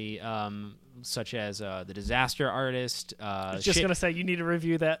want to see, such as The Disaster Artist. I was just going to say, you need to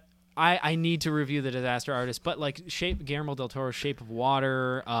review that. I need to review The Disaster Artist, but Guillermo del Toro's Shape of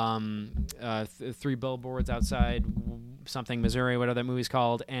Water, Three Billboards Outside something Missouri, whatever that movie's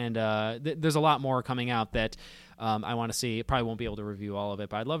called, and there's a lot more coming out that I want to see. Probably won't be able to review all of it,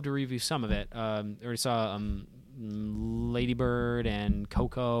 but I'd love to review some of it. I already saw Lady Bird and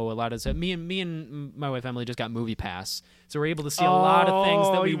Coco, a lot of stuff. Me and my wife Emily just got Movie Pass, so we're able to see a lot of things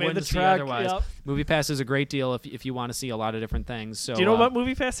that we wouldn't see otherwise. Yep. Movie Pass is a great deal if you want to see a lot of different things. So, do you know about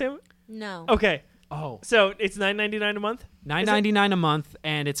Movie Pass, Sam? No. Okay. Oh, so it's $9.99 a month. $9.99 a month,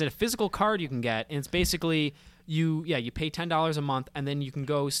 and it's a physical card you can get, and it's basically. You pay $10 a month, and then you can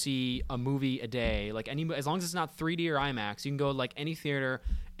go see a movie a day. As long as it's not 3D or IMAX, you can go any theater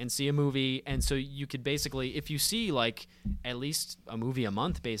and see a movie. And so you could basically, if you see at least a movie a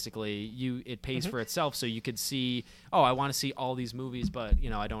month, basically it pays for itself. So you could see, I want to see all these movies, but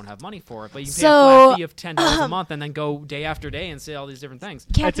I don't have money for it. But you can pay a flat fee of $10 a month, and then go day after day and see all these different things.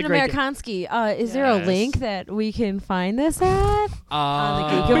 Captain Americansky, is there a link that we can find this at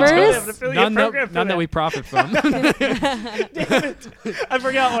on the Geekiverse? None that we profit from. Damn it. I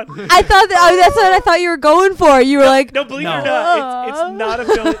forgot one. I thought that's what I thought you were going for. You were like, no, believe it or not, it's not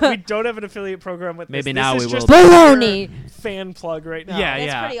affiliate. We don't have an affiliate program with Maybe this. now this we is will. Just baloney. Fan plug right now. Yeah,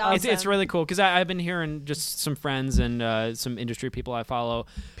 That's pretty awesome. It's really cool because I've been hearing just some friends and some industry people I follow.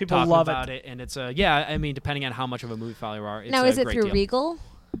 People talking love about it, and it's I mean, depending on how much of a movie follower you are, it's now a is it great through deal. Regal?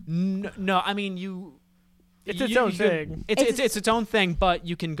 No, I mean It's its own thing. It's its own thing, but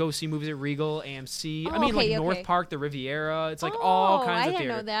you can go see movies at Regal, AMC. Oh, I mean, okay, North okay. Park, the Riviera. It's like all kinds I of didn't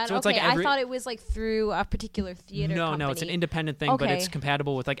theater. know that. So Okay, it's like I thought it was like through a particular theater. No, it's an independent thing, but Okay. it's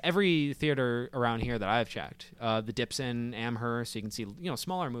compatible with like every theater around here that I've checked. The Dipson, Amherst, so you can see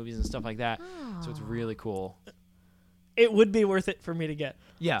smaller movies and stuff like that. So it's really cool. It would be worth it for me to get.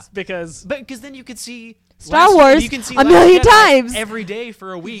 Yeah, Because then you could see Star Wars you can see a Last million Jedi times every day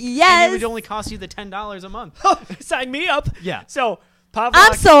for a week. Yes. and it would only cost you the $10 a month. sign me up. Yeah. So I'm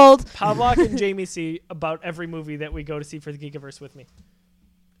Pavlok, sold. Pavlok and Jamie see about every movie that we go to see for the Geekiverse with me.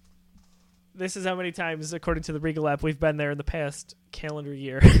 This is how many times, according to the Regal app, we've been there in the past calendar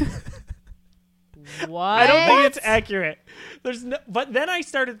year. What? I don't think it's accurate. But then I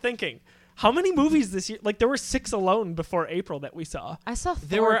started thinking, how many movies this year? Like, there were 6 alone before April that we saw. I saw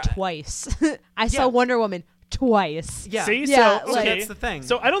There Thor were- twice. I Yeah. saw Wonder Woman twice. Yeah. See? Yeah, So, like- okay. That's the thing.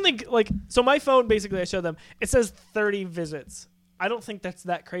 So I don't think, so my phone, basically, I showed them, it says 30 visits. I don't think that's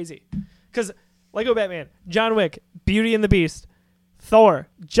that crazy. Because Lego Batman, John Wick, Beauty and the Beast, Thor,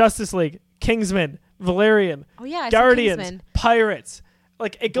 Justice League, Kingsman, Valerian, Oh yeah, I saw Guardians, Kingsman. Pirates.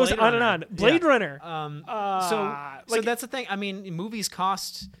 Like, it goes Blade on and Runner. on. Blade Yeah. Runner. So like, that's the thing. I mean, movies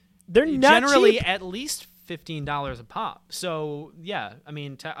cost they're not generally cheap. at least $15 a pop. So yeah, I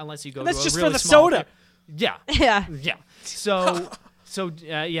mean, unless you go That's to just a for really the small soda. Yeah, Yeah. yeah. So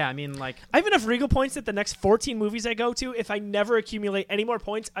yeah, I mean, like, I have enough Regal points that the next 14 movies I go to, if I never accumulate any more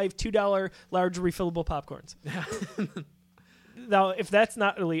points, I have $2 large refillable popcorns. Now, if that's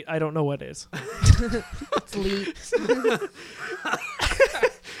not elite, I don't know what is. It's elite.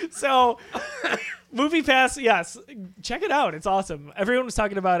 So, Movie Pass, yes, check it out. It's awesome. Everyone was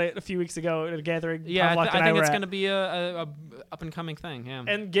talking about it a few weeks ago at a gathering. yeah, Pavlok I and think were it's at. going to be a up and coming thing. Yeah.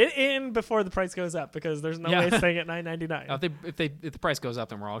 And get in before the price goes up because there's no Yeah. way it's staying at $9.99. If the price goes up,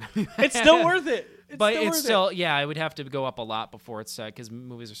 then we're all going to be. It's still worth it. But still it's worth still, it. yeah, it would have to go up a lot before it's because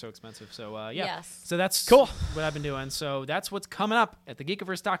movies are so expensive. So yeah, Yes. so that's Cool. what I've been doing. So that's what's coming up at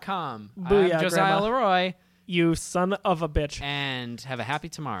thegeekiverse.com. Booyah, I'm Josiah Grandma. Leroy, You son of a bitch. and have a happy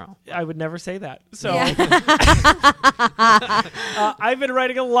tomorrow. I would never say that. So Yeah. I've been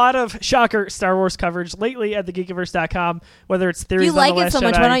writing a lot of shocker Star Wars coverage lately at thegeekiverse.com, whether it's If theories you on like The it Last so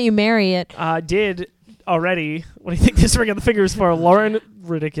much, Jedi. why don't you marry it? Did already. What do you think this ring on the finger is for? Lauren?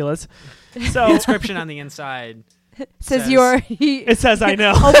 Ridiculous. So Inscription on the inside. Says says- your. it says I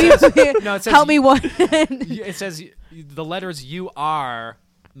know. Help me, No, it says help me one. It says the letters "You are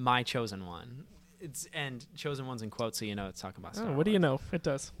my chosen one." And chosen one's in quotes, so you know it's talking about. Star Oh, what do you Wars. know? It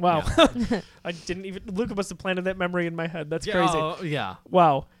does. Wow. Yeah. I didn't even. Luca must have planted that memory in my head. That's Yeah, crazy. oh, yeah.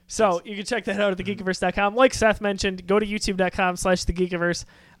 Wow. So you can check that out at thegeekiverse.com. Like Seth mentioned, go to youtube.com/thegeekiverse.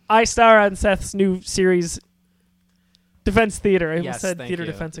 I star on Seth's new series, Defense Theater. I almost Yes, said thank theater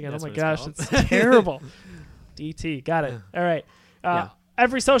you. defense again. That's Oh my what it's gosh, called. it's terrible. DT. Got it. All right. Yeah.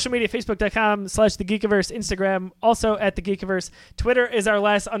 Every social media, facebook.com/thegeekiverse, Instagram, also at the Geekiverse. Twitter is our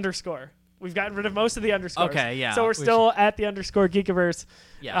last underscore. We've gotten rid of most of the underscores. Okay, yeah. So we're We still at the underscore Geekiverse.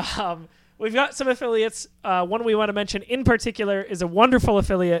 Yeah. We've got some affiliates. One we want to mention in particular is a wonderful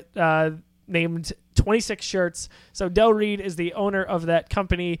affiliate named 26 Shirts. So Del Reed is the owner of that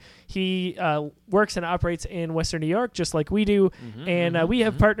company. He works and operates in Western New York, just like we do. And we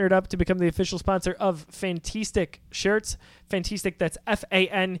have partnered up to become the official sponsor of Fanteestic Shirts. Fanteestic, that's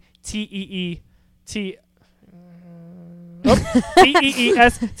FANTEET.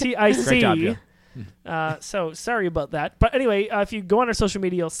 TEESTIC. Great job, Joe. So sorry about that. But anyway, if you go on our social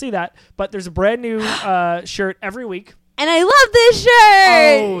media, you'll see that. But there's a brand new shirt every week. And I love this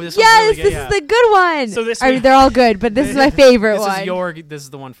shirt. Oh, this one's yes, really good, this yeah. is the good one. So this I mean, week- they're all good, but this is my favorite one. This is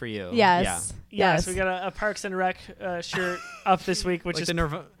the one for you. Yes. Yes, Yes. we got a Parks and Rec shirt up this week, which Like is the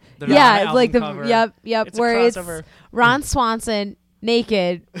Nirvana Yeah, album like the cover. yep, it's a where crossover. it's Ron Swanson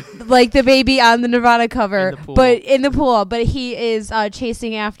naked, like the baby on the Nirvana cover, In the pool. but in the pool. But he is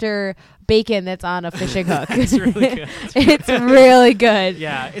chasing after bacon that's on a fishing hook. It's really good. It's really good.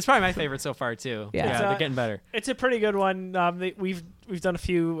 Yeah, it's probably my favorite so far too. Yeah. It's, They're getting better. It's a pretty good one. We've done a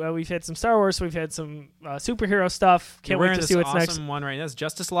few. We've had some Star Wars. We've had some superhero stuff. You're Can't wait wearing to this see what's awesome next. one right now. That's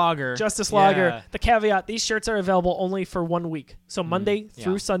Justice Logger. Justice Logger. Yeah. The caveat: these shirts are available only for 1 week, so Monday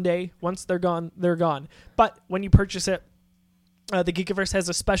through yeah. Sunday. Once they're gone, they're gone. But when you purchase it, the Geekiverse has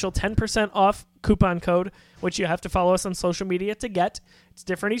a special 10% off coupon code, which you have to follow us on social media to get. It's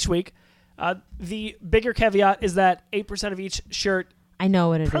different each week. The bigger caveat is that 8% of each shirt I know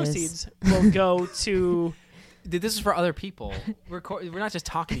what it is. proceeds will go to Dude, this is for other people. We're not just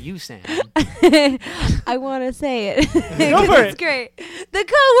talking to you, Sam. I want to say it. Go for It's it. great. The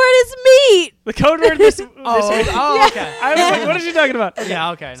code word is meat. The code word this week. Okay. I was like, what is she talking about?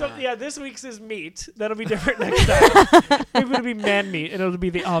 Yeah, okay. So no. yeah, this week's is meat. That'll be different next time. Maybe it'll be man meat, and it'll be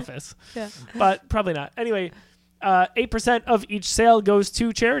The Office. Yeah. But probably not. Anyway, 8% of each sale goes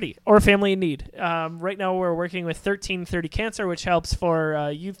to charity or family in need. Right now, we're working with 1330 Cancer, which helps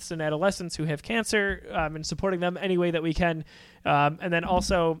for youths and adolescents who have cancer, and supporting them any way that we can. And then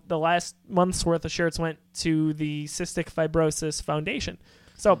also, the last month's worth of shirts went to the Cystic Fibrosis Foundation.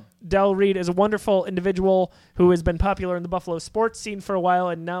 So Del Reed is a wonderful individual who has been popular in the Buffalo sports scene for a while,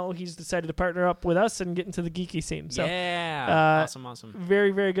 and now he's decided to partner up with us and get into the geeky scene. So yeah, awesome.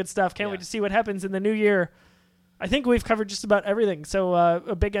 very, very good stuff. Can't wait to see what happens in the new year. I think we've covered just about everything. So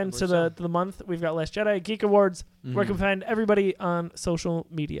a big end to the month. We've got Last Jedi, Geek Awards. Where can we find everybody on social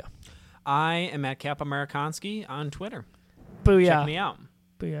media? I am at Cap Amerikanski on Twitter. Booyah. Check me out.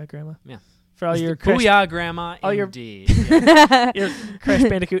 Booyah, Grandma. Yeah. For all your Crash, Booyah, Grandma, all your- indeed. Yeah. your Crash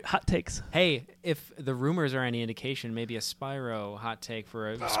Bandicoot hot takes. Hey, if the rumors are any indication, maybe a Spyro hot take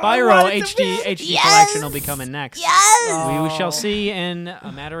for a Spyro HD collection will be coming next. Yes. We shall see in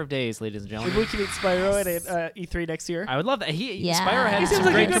a matter of days, ladies and Maybe gentlemen. we can meet Spyro at E3 next year. I would love that. Yeah. Spyro had He some seems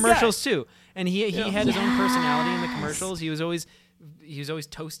like a great good commercials too, and he had his own personality in the Yes. commercials. He was always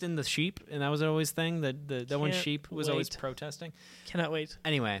toasting the sheep, and that was always thing. That one Can't sheep was always wait. protesting. Cannot wait.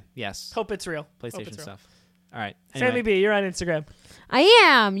 Anyway, yes, Hope it's real. Hope PlayStation it's real. stuff. All right, Sammy anyway. B, you're on Instagram. I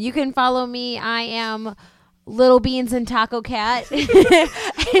am. You can follow me. I am Little Beans and Taco Cat.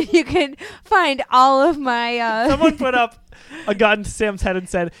 And you can find all of my. Someone put up a gun to Sam's head and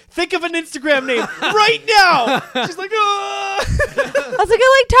said, "Think of an Instagram name right now." She's like, "Oh." I was like, I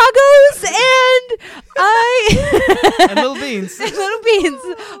like tacos and I. And Little Beans. Little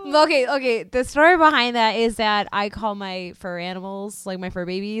Beans. Okay. The story behind that is that I call my fur animals, like my fur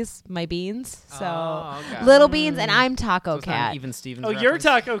babies, my beans. So okay. Little Beans, and I'm So Taco it's not an Cat. Even Stevens. Oh, you're reference?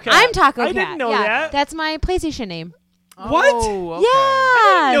 Taco Cat. I'm Taco I Cat. didn't know yeah, that. That's my PlayStation name. What? Oh, okay.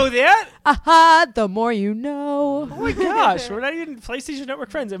 Yeah. Know that? Aha, the more you know. Oh my gosh, we're not even PlayStation Network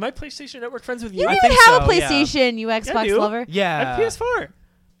friends. Am I PlayStation Network friends with you? You don't I even think have a so, yeah. PlayStation, you I Xbox do. lover. I Yeah. have PS4.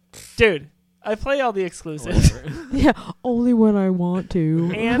 Dude, I play all the exclusives. Whatever. Yeah, only when I want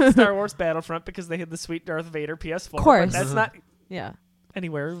to. And Star Wars Battlefront because they had the sweet Darth Vader PS4. Of course. But that's not Yeah.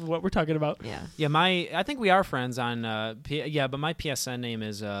 anywhere what we're talking about. Yeah. Yeah, I think we are friends on. But my PSN name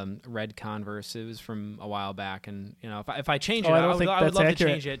is Red Converse. It was from a while back, and if I change it, Oh, I I don't would think love that's to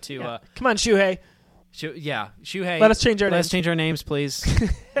accurate. change it to. Yeah. Come on, Shuhei. Shuhei. Let us change our Let's names. change our names, please.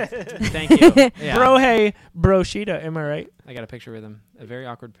 Thank you. Yeah. Bro, hey, Broshita. Am I right? I got a picture with him. A very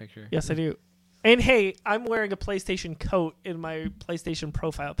awkward picture. Yes, I do. And hey, I'm wearing a PlayStation coat in my PlayStation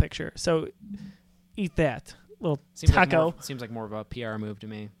profile picture. So eat that. Little taco. Seems like more of a PR move to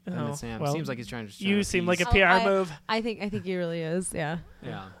me than Oh, Sam. well, Seems like he's trying to. You seem like a Oh, PR move. I think he really is. Yeah.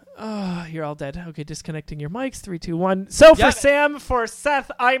 Yeah. Oh, you're all dead. Okay, disconnecting your mics. 3, 2, 1. So for Yep. Sam, for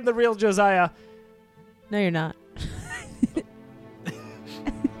Seth, I'm the real Josiah. No, you're not.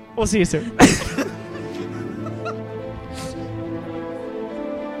 We'll see you soon.